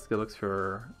might have skill books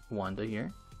for Wanda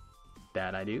here.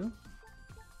 That I do.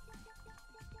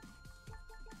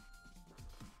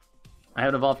 I have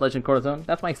an Evolved Legend Cortisone.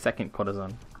 That's my second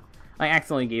Cortisone. I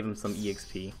accidentally gave him some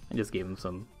EXP. I just gave him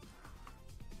some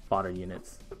fodder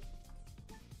units.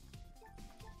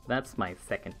 That's my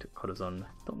second Cortisone.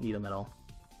 Don't need them at all.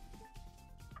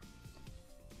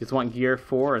 Just want Gear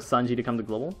 4 or Sanji to come to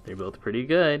Global? They're both pretty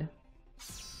good.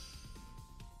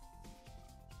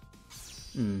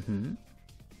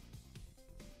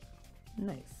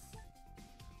 Nice.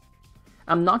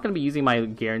 I'm not going to be using my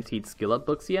guaranteed skill up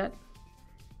books yet.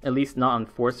 At least not on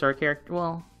 4-star character.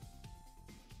 Well,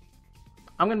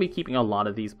 I'm going to be keeping a lot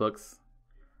of these books.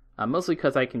 Mostly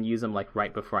because I can use them like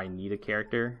right before I need a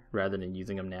character, rather than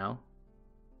using them now.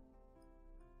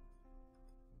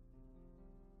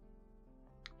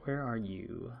 Where are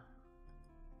you?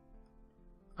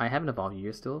 I haven't evolved you.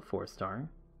 You're still a 4-star.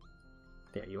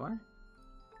 There you are.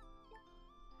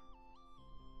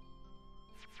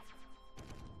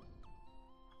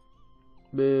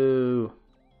 Boo.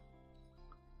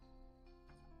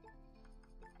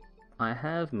 I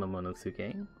have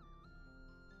Momonosuke.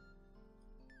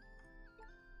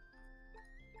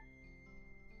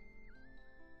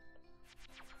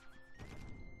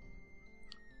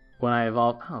 When I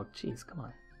evolve, oh jeez, come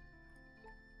on.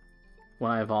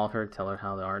 When I evolve her, tell her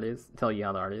how the art is. Tell you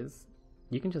how the art is.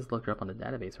 You can just look her up on the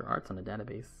database. Her art's on the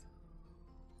database.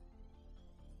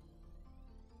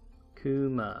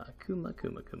 Kuma.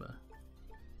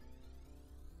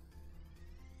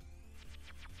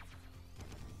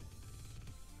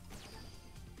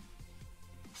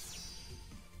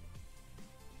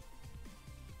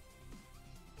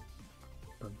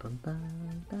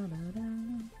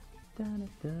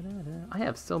 I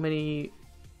have so many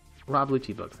Rob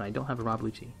Lucci books, and I don't have a Rob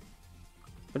Lucci.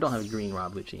 I don't have a green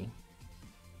Rob Lucci.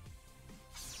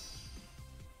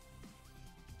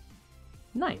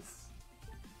 Nice.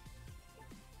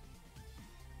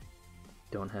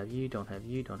 Don't have you, don't have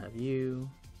you, don't have you.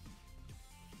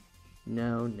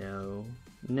 No, no,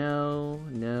 no,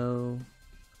 no.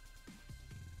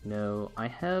 No, I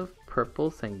have purple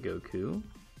Sengoku.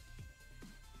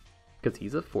 Because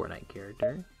he's a Fortnite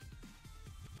character.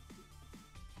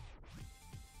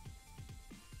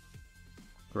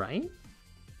 Right?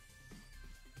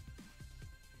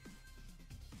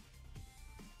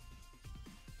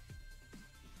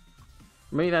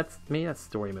 Maybe that's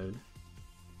story mode.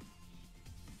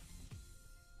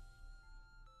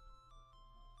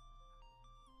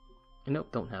 Nope,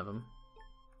 don't have them.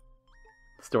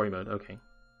 Story mode, okay.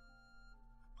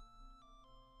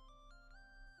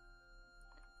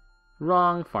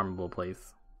 Wrong farmable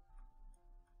place.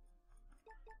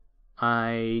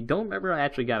 I don't remember I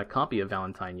actually got a copy of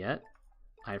Valentine yet.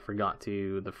 I forgot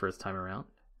to the first time around.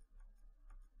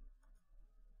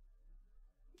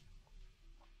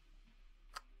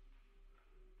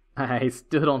 I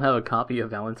still don't have a copy of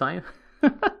Valentine.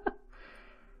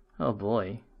 Oh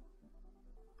boy.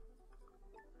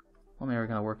 I'm never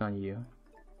gonna work on you.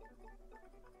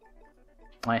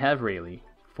 I have Rayleigh,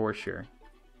 for sure.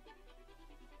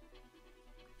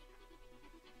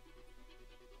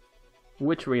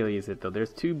 Which Rayleigh is it though?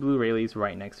 There's two blue Rayleighs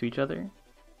right next to each other.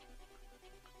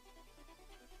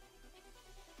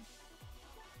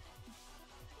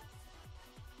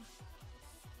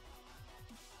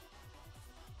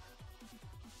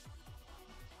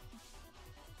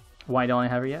 Why don't I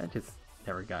have her yet? I just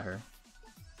never got her.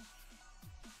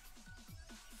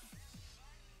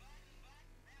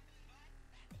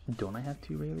 Don't I have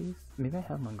two Rayleighs? Maybe I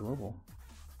have them on global.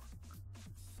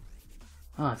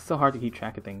 Ah, it's so hard to keep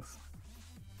track of things.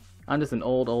 I'm just an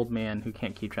old man who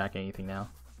can't keep track of anything now.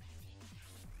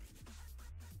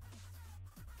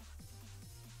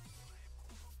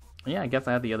 Yeah, I guess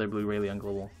I have the other blue Rayleigh on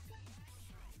global.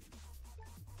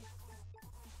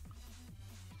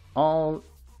 All...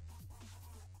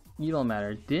 You don't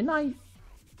matter. Didn't I...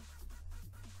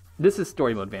 This is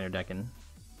story mode, Vanderdecken.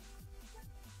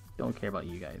 Don't care about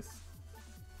you guys.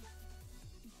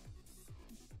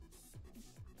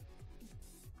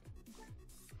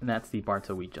 And that's the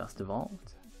Barto we just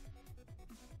evolved.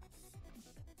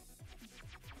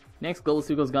 Next Gold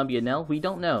Sugo's gonna be a Nell? We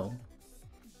don't know.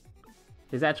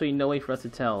 There's actually no way for us to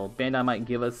tell. Bandai might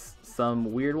give us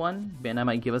some weird one. Bandai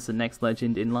might give us the next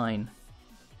legend in line.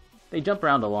 They jump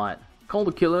around a lot. Call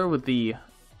the Killer with the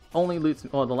only loots,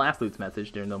 well, the last loots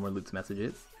message. There are no more loots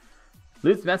messages.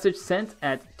 Loots message sent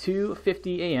at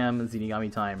 2:50 a.m. Zeenigami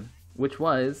time, which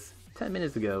was 10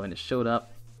 minutes ago, and it showed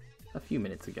up a few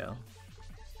minutes ago.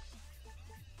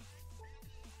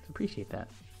 Appreciate that.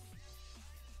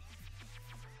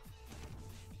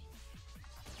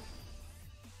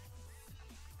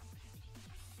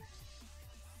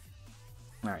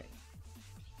 Alright.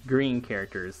 Green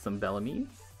characters, some Bellamy's.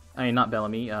 I mean, not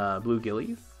Bellamy, Blue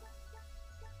Gillies.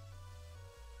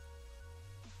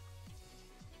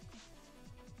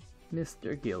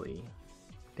 Mr. Gilly.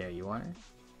 There you are.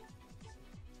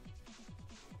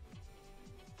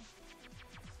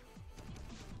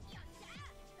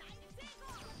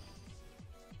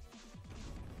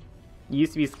 You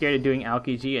used to be scared of doing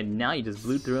Aokiji, and now you just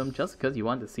blew through them just because you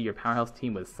wanted to see your powerhouse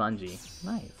team with Sanji.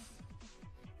 Nice.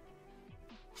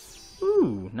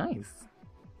 Ooh, nice.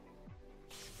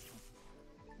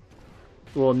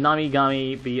 Will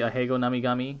Namigami be a Heigo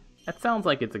Namigami? That sounds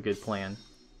like it's a good plan.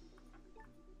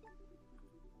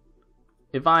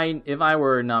 If I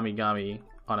were Namigami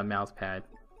on a mouse pad,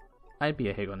 I'd be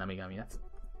a Heigo Namigami. That's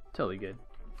totally good.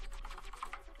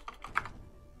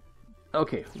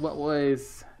 Okay, what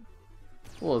was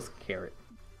Carrot?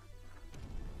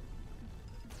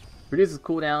 Reduces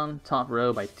cooldown top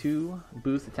row by 2,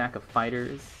 boosts attack of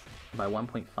fighters by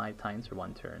 1.5 times for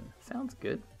 1 turn. Sounds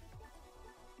good.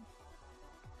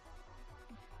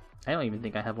 I don't even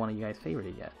think I have one of you guys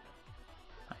favorited yet.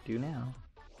 I do now.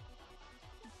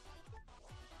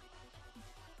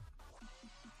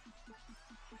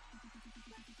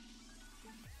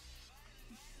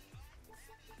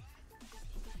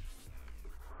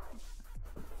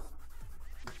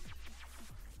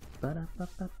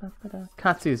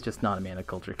 Katsu is just not a man of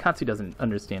culture. Katsu doesn't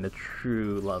understand the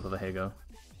true love of a Heigo.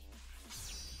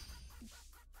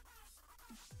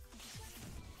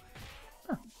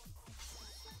 Huh.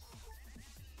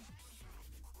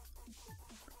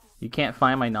 You can't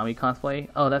find my Nami cosplay?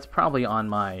 Oh, that's probably on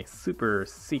my super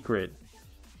secret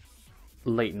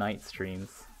late night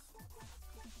streams.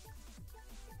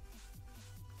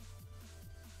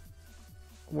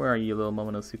 Where are you, little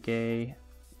Momonosuke?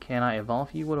 Can I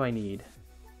evolve you? What do I need?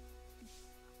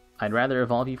 I'd rather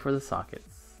evolve you for the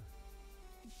sockets.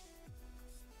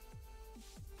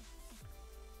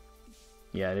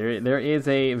 Yeah, there is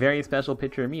a very special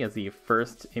picture of me as the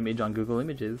first image on Google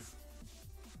Images.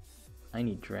 I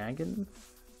need dragons.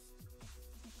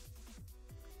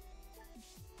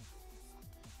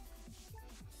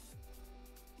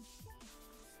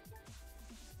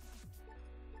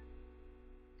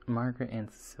 Margaret and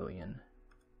Sicilian.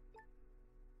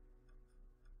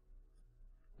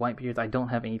 Whitebeards, I don't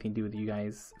have anything to do with you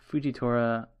guys.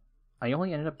 Fujitora, I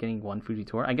only ended up getting one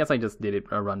Fujitora. I guess I just did it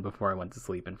a run before I went to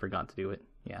sleep and forgot to do it.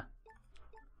 Yeah.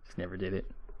 Just never did it.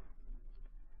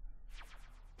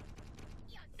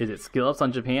 Is it skill ups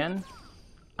on Japan?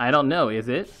 I don't know, is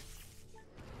it?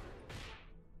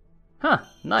 Huh,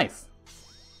 nice.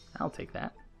 I'll take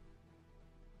that.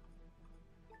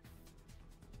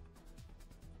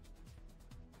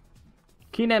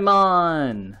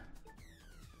 Kinemon!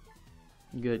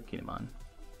 Good Kinemon.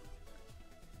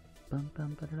 Bum,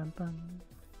 bum, ba-da-dum, bum.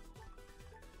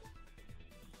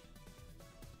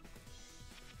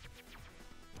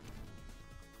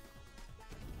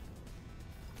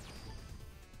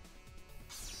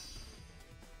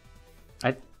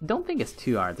 I don't think it's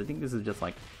 2 hours. I think this is just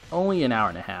like only an hour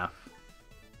and a half.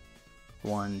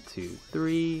 1, 2,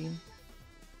 3.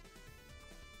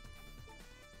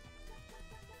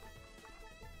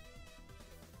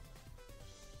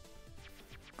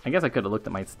 I guess I could have looked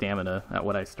at my stamina at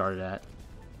what I started at.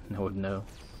 No one would know.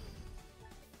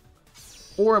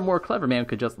 Or a more clever man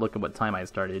could just look at what time I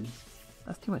started.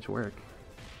 That's too much work.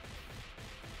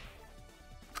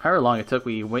 However long it took,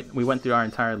 we went through our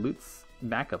entire loot's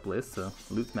backup list, so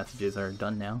loot messages are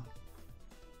done now.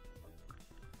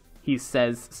 He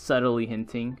says, subtly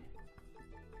hinting.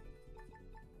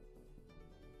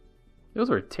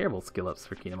 Those were terrible skill ups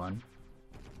for Kinemon.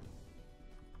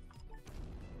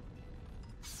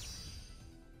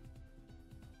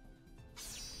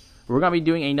 We're going to be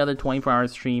doing another 24-hour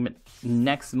stream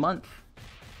next month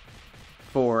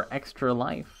for Extra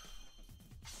Life.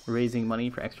 Raising money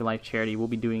for Extra Life charity. We'll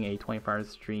be doing a 24-hour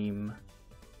stream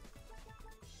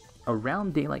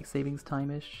around daylight savings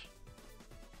time-ish.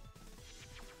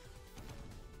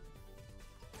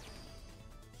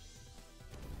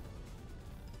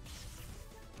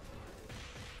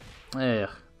 Ugh.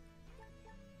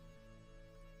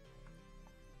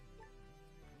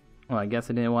 Well, I guess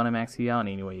I didn't want to max you out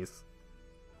anyways.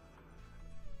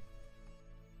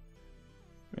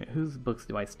 Wait, whose books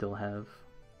do I still have?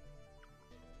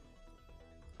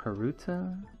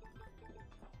 Haruta?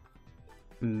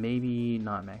 Maybe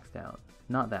not maxed out.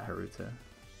 Not that Haruta.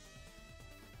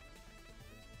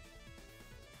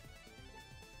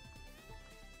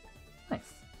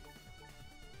 Nice.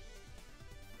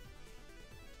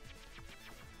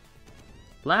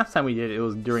 Last time we did it, it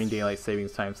was during daylight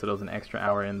savings time, so there was an extra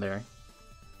hour in there.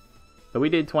 But we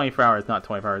did 24 hours, not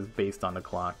 24 hours based on the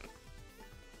clock.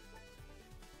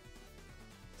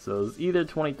 So it was either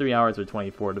 23 hours or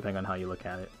 24, depending on how you look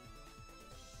at it.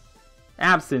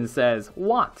 Absin says,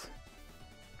 what?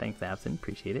 Thanks, Absin.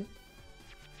 Appreciate it.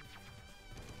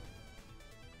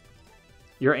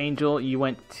 Your Angel, you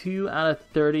went 2 out of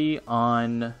 30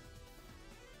 on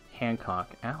Hancock.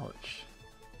 Ouch.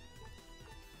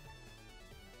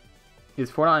 Is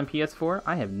Fortnite on PS4?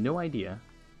 I have no idea.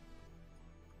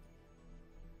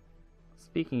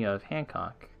 Speaking of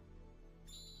Hancock.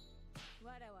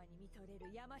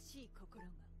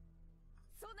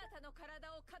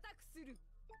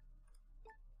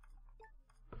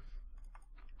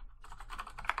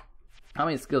 How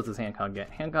many skills does Hancock get?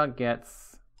 Hancock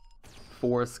gets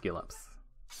 4 skill ups.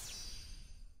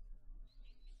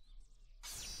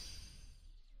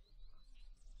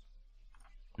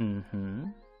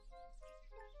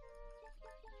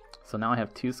 So now I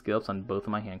have 2 skill ups on both of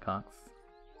my Hancocks.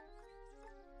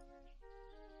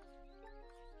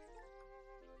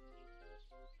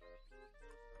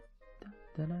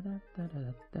 Da, da, da, da, da,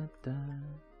 da, da.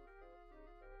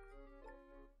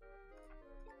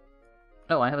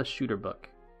 Oh, I have a shooter book.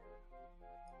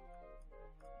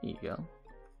 Here you go.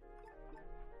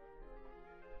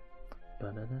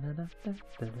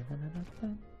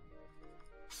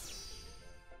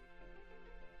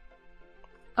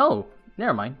 Oh,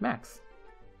 never mind. Max.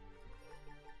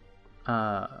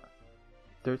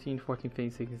 13, 14,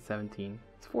 15, 16, 17.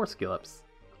 It's 4 skill ups.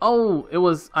 Oh, it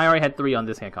was. I already had 3 on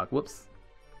this Hancock. Whoops.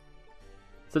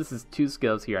 So this is 2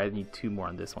 skill ups here. I need 2 more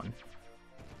on this one.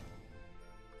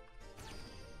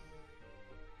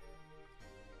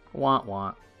 Want,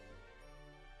 want.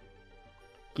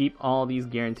 Keep all these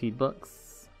guaranteed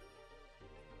books.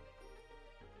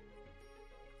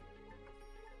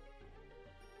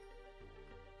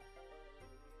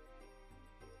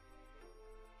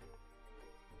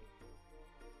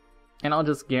 And I'll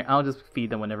just feed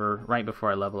them whenever, right before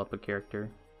I level up a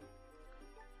character.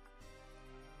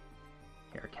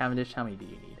 Here, Cavendish, how many do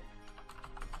you need?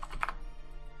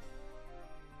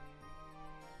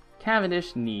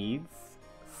 Cavendish needs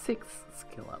 6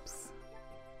 skill ups.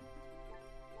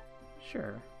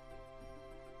 Sure.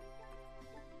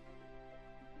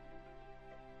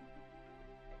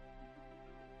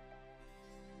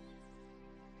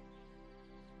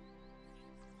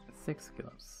 Six skill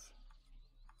ups.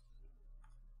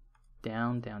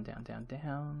 Down, down, down, down,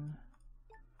 down.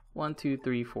 1, 2,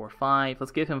 3, 4, 5.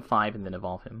 Let's give him 5 and then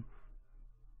evolve him.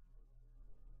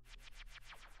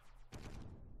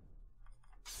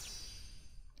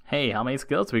 Hey, how many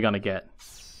skills are we gonna get?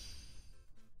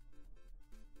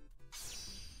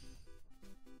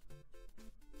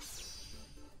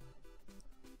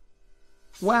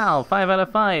 Wow, 5 out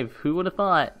of 5. Who would have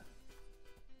thought?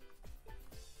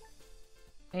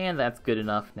 And that's good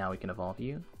enough. Now we can evolve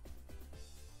you.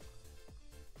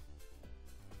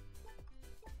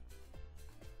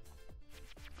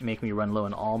 Make me run low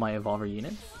on all my evolver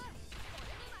units.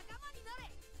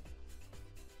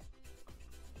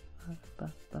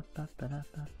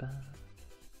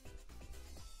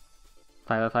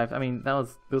 5 out of 5. I mean,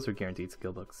 those were guaranteed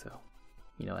skill books, so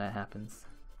you know that happens.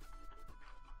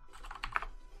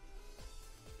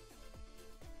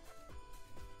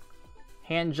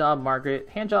 Handjob Margaret.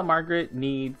 Handjob Margaret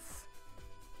needs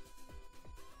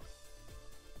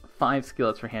 5 skill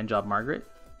ups for Handjob Margaret.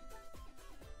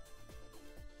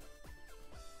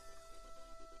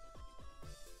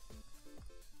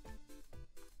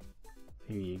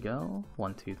 Here you go.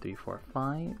 1, 2, 3, 4,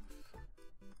 5.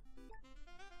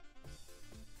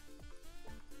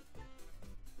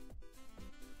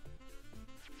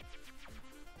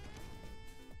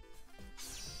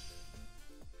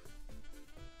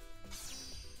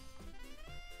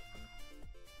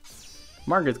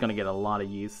 Margaret's gonna get a lot of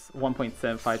use.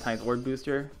 1.75 times Orb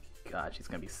Booster. God, she's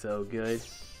gonna be so good.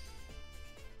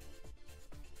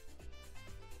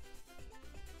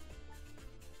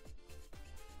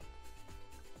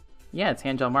 Yeah, it's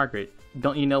Handjob Margaret.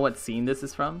 Don't you know what scene this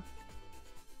is from?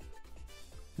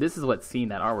 This is what scene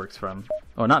that artwork's from.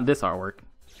 Oh, not this artwork.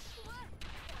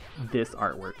 This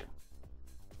artwork.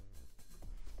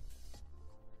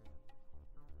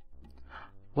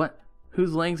 What?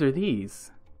 Whose legs are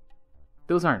these?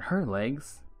 Those aren't her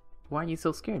legs. Why are you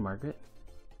so scared, Margaret?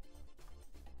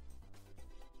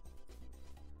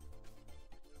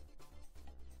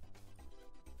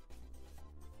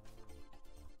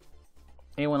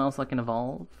 Anyone else that can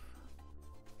evolve?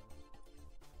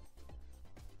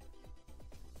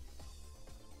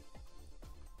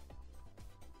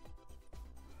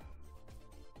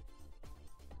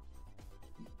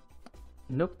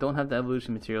 Nope, don't have the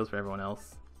evolution materials for everyone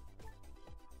else.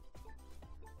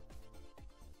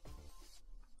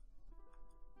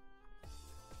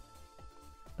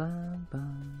 Bum,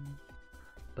 bum,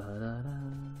 ba-da-da,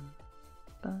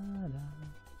 ba-da.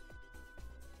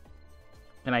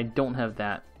 And I don't have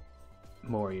that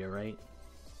Moria, right?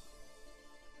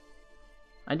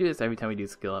 I do this every time we do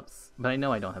skill ups, but I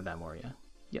know I don't have that Moria.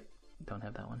 Yep, don't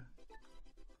have that one.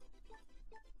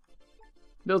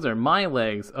 Those are my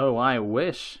legs. Oh, I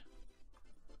wish.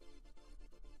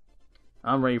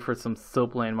 I'm ready for some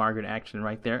Soapland Margaret action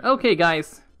right there. Okay,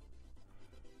 guys.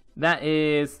 That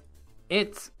is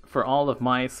it for all of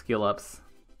my skill ups.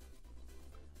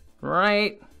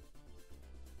 Right?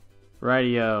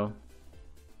 Rightio.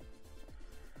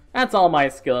 That's all my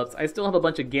skill ups. I still have a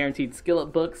bunch of guaranteed skill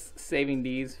up books, saving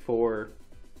these for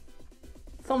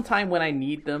sometime when I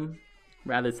need them.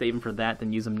 Rather save them for that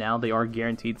than use them now. They are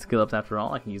guaranteed skill ups after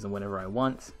all. I can use them whenever I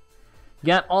want.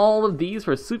 Got all of these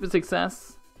for Super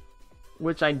Success,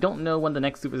 which I don't know when the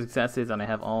next Super Success is, and I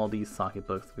have all these socket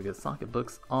books because socket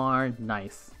books are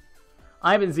nice.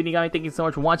 I've been Zeenigami. Thank you so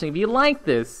much for watching. If you like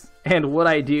this and what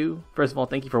I do, first of all,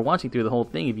 thank you for watching through the whole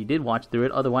thing if you did watch through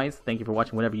it. Otherwise, thank you for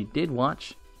watching whatever you did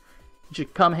watch. You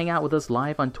should come hang out with us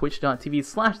live on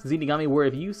twitch.tv/Zeenigami, where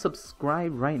if you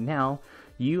subscribe right now,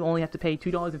 you only have to pay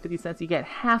 $2.50. You get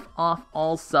half off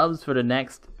all subs for the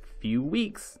next few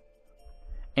weeks.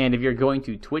 And if you're going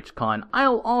to TwitchCon,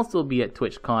 I'll also be at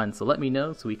TwitchCon, so let me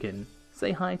know so we can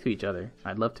say hi to each other.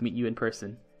 I'd love to meet you in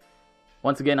person.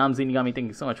 Once again, I'm Zeenigami. Thank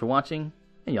you so much for watching,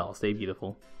 and y'all stay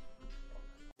beautiful.